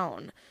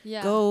hometown.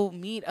 Yeah. Go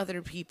meet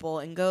other people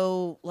and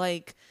go,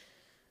 like,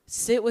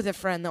 sit with a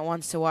friend that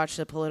wants to watch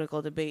the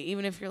political debate,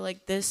 even if you're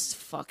like, this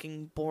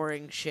fucking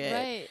boring shit.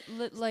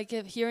 Right. Like,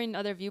 if hearing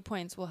other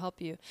viewpoints will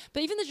help you.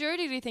 But even the jury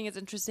duty thing is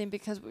interesting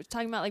because we're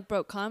talking about, like,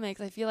 broke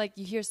comics. I feel like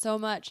you hear so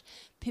much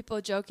people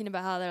joking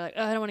about how they're like,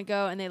 oh, I don't want to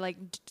go. And they, like,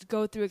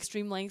 go through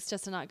extreme lengths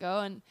just to not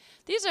go. And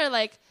these are,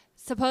 like,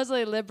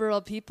 supposedly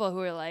liberal people who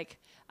are like,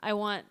 I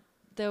want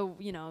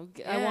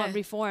I want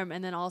reform.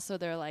 And then also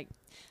they're like,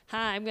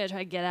 hi, I'm going to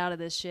try to get out of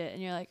this shit.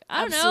 And you're like,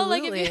 I don't know.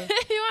 Like,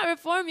 if you want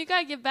reform, you got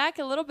to give back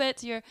a little bit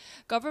to your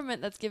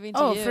government that's giving to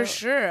you. Oh, for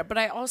sure. But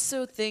I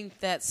also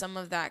think that some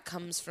of that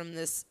comes from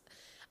this.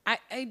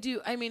 I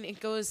do. I mean, it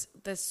goes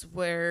this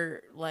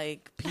where,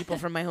 like, people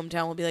from my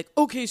hometown will be like,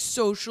 okay,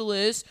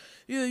 socialist.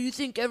 Yeah, you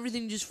think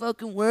everything just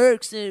fucking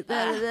works and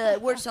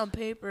it works on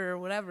paper or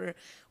whatever.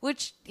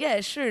 Which,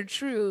 yeah, sure,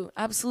 true.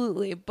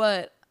 Absolutely.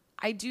 But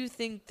I do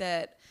think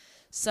that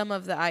some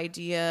of the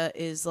idea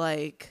is,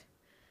 like,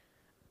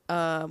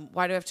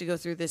 why do I have to go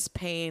through this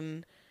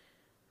pain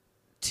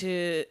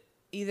to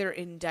either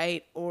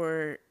indict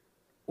or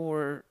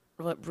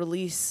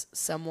release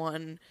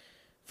someone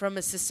from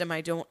a system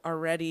I don't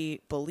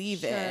already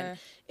believe in?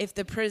 If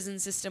the prison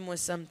system was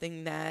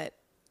something that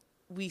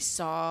we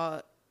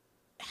saw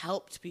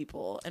helped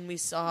people and we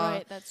saw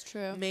that's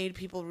true. Made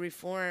people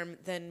reform,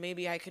 then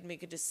maybe I could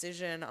make a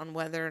decision on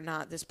whether or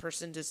not this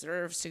person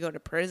deserves to go to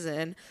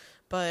prison.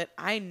 But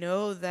I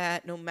know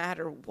that no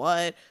matter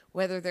what,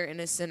 whether they're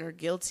innocent or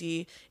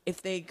guilty,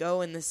 if they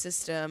go in the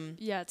system,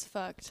 it's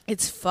fucked.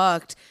 It's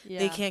fucked. Yeah.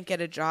 They can't get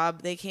a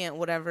job. They can't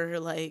whatever.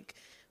 Like,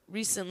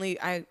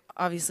 recently, I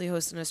obviously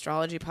host an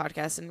astrology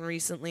podcast, and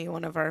recently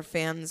one of our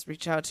fans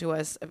reached out to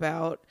us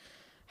about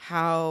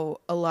how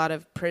a lot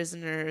of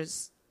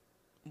prisoners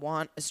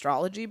want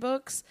astrology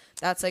books.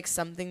 That's, like,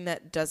 something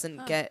that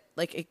doesn't get,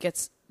 like,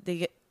 they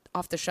get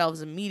off the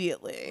shelves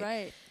immediately.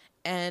 Right.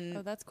 And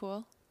that's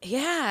cool.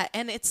 Yeah,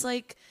 and it's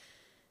like,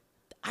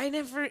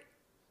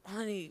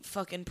 any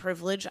fucking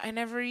privilege, I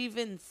never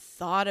even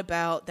thought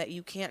about that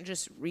you can't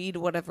just read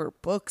whatever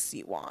books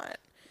you want.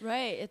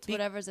 Right, it's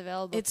whatever's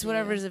available. It's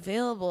whatever's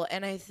available,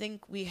 and I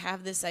think we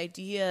have this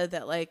idea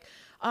that, like,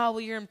 oh,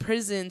 well, you're in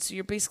prison, so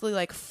you're basically,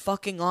 like,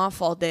 fucking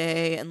off all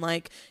day and,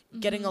 like,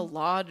 getting a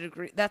law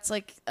degree. That's,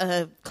 like,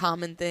 a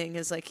common thing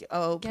is, like,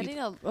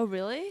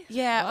 really?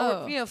 Yeah.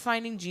 Whoa. Or, you know,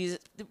 finding Jesus,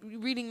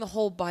 reading the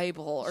whole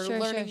Bible, or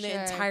learning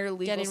the entire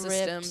legal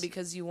system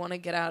because you want to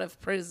get out of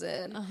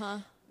prison.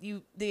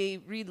 They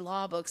read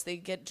law books, they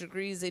get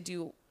degrees,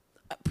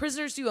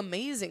 prisoners do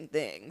amazing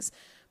things,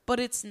 but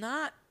it's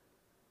not,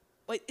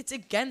 like, it's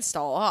against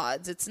all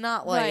odds. It's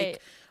not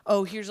like,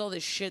 oh, here's all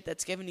this shit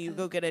that's given to you,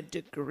 go get a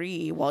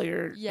degree while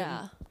you're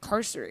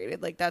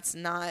incarcerated. Like, that's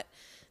not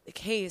the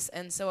case.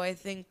 And so I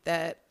think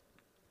that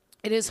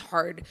it is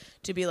hard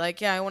to be like,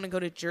 yeah, I want to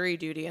go to jury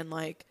duty and,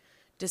 like,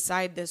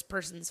 decide this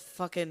person's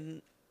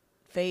fucking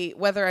fate,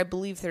 whether I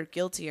believe they're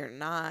guilty or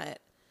not.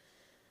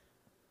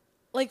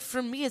 Like,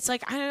 for me, it's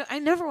like, I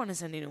never want to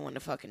send anyone to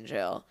fucking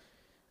jail.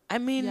 I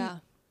mean,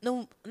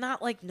 no,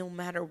 not like no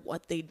matter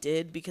what they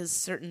did, because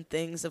certain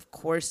things, of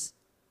course,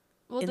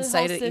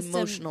 incite an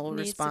emotional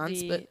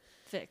response, but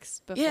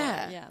fixed before.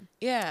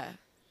 Yeah,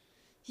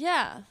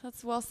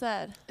 that's well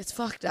said. It's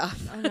fucked up.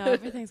 I know,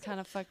 everything's kind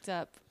of fucked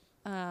up.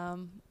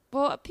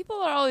 Well, people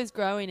are always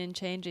growing and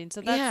changing,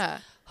 so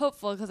that's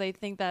hopeful, because I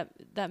think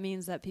that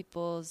means that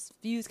people's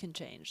views can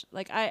change.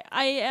 Like,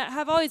 I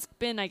have always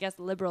been, I guess,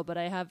 liberal, but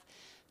I have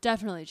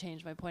definitely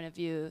changed my point of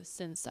view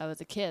since I was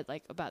a kid,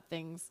 like, about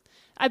things.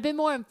 I've been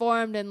more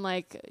informed and,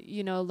 like,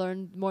 you know,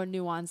 learned more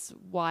nuance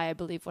why I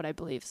believe what I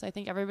believe. So I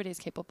think everybody's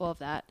capable of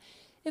that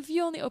if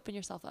you only open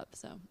yourself up.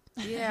 So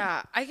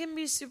yeah, I can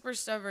be super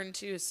stubborn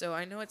too, so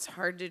I know it's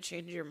hard to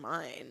change your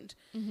mind.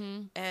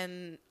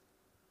 And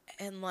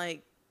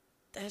like,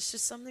 that's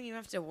just something you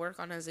have to work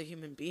on as a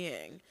human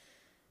being,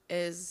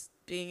 is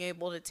being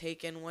able to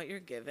take in what you're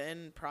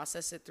given,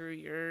 process it through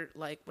your,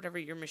 like, whatever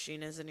your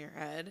machine is in your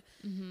head,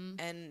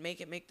 and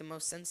make it make the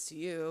most sense to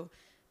you.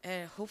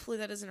 And hopefully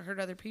that doesn't hurt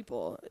other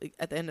people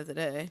at the end of the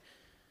day.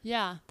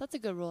 Yeah, that's a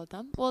good rule of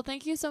thumb. Well,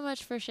 thank you so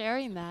much for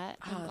sharing that.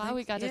 I'm glad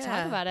we got to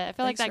talk about it. I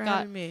feel like that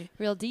got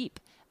real deep.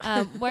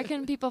 Where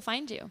can people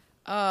find you?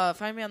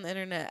 Find me on the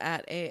internet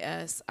at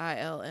ASILNOUX.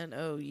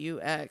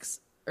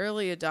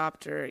 Early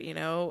adopter, you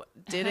know,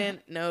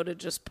 didn't know to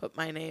just put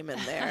my name in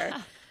there.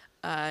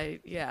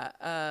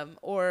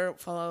 Or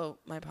follow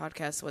my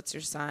podcast, What's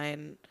Your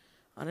Sign,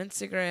 on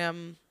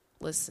Instagram.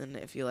 Listen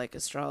if you like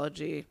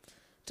astrology.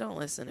 Don't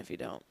listen if you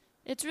don't.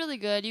 It's really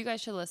good. You guys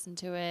should listen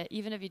to it,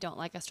 even if you don't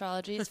like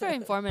astrology. It's very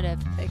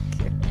informative. Thank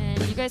you. And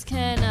you guys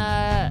can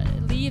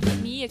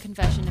leave me a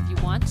confession if you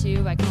want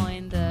to by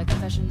calling the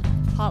confession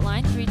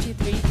hotline,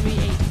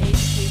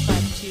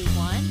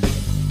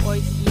 323-388-3521. Or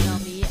you can